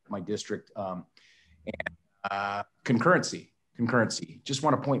west side of my district. And concurrency. Just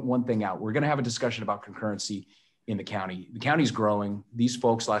want to point one thing out. We're going to have a discussion about concurrency in the county. The county's growing. These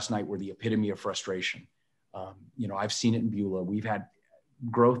folks last night were the epitome of frustration. You know, I've seen it in Beulah. We've had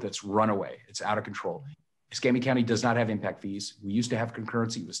growth that's run away. It's out of control. Escambia County does not have impact fees. We used to have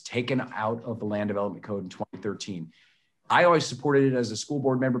concurrency. It was taken out of the Land Development Code in 2013. I always supported it as a school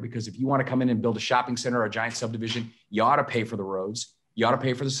board member, because if you want to come in and build a shopping center or a giant subdivision, you ought to pay for the roads, you ought to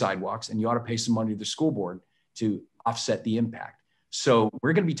pay for the sidewalks, and you ought to pay some money to the school board to offset the impact. So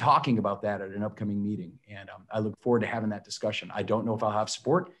we're going to be talking about that at an upcoming meeting. And I look forward to having that discussion. I don't know if I'll have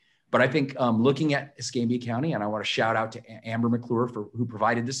support, but I think looking at Escambia County, and I want to shout out to Amber McClure who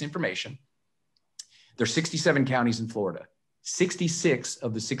provided this information. There's 67 counties in Florida. 66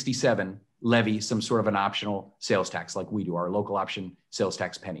 of the 67 levy some sort of an optional sales tax like we do, our local option sales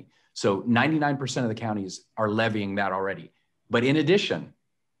tax penny. So 99% of the counties are levying that already. But in addition,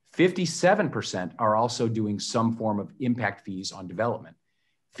 57% are also doing some form of impact fees on development.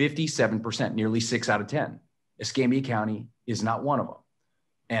 57%, nearly 6 out of 10. Escambia County is not one of them.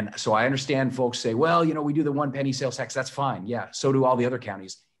 And so I understand folks say, well, you know, we do the 1 penny sales tax. That's fine. Yeah, so do all the other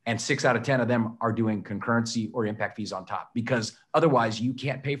counties. And 6 out of 10 of them are doing concurrency or impact fees on top, because otherwise you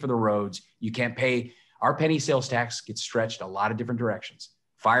can't pay for the roads. You can't pay. Our penny sales tax gets stretched a lot of different directions.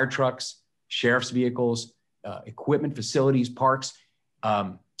 Fire trucks, sheriff's vehicles, equipment, facilities, parks.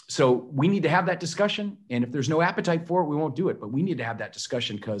 So we need to have that discussion. And if there's no appetite for it, we won't do it. But we need to have that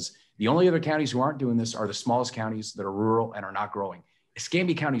discussion, because the only other counties who aren't doing this are the smallest counties that are rural and are not growing.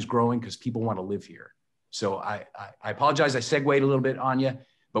 Escambia County is growing because people want to live here. So I apologize. I segued a little bit on you,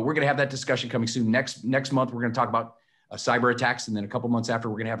 but we're going to have that discussion coming soon. Next month, we're going to talk about cyber attacks. And then a couple months after,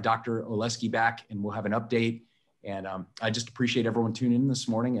 we're going to have Dr. Oleske back and we'll have an update. And I just appreciate everyone tuning in this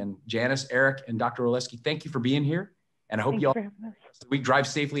morning. And Janice, Eric, and Dr. Oleske, thank you for being here. And I hope you all drive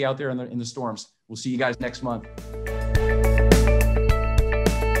safely out there in the storms. We'll see you guys next month.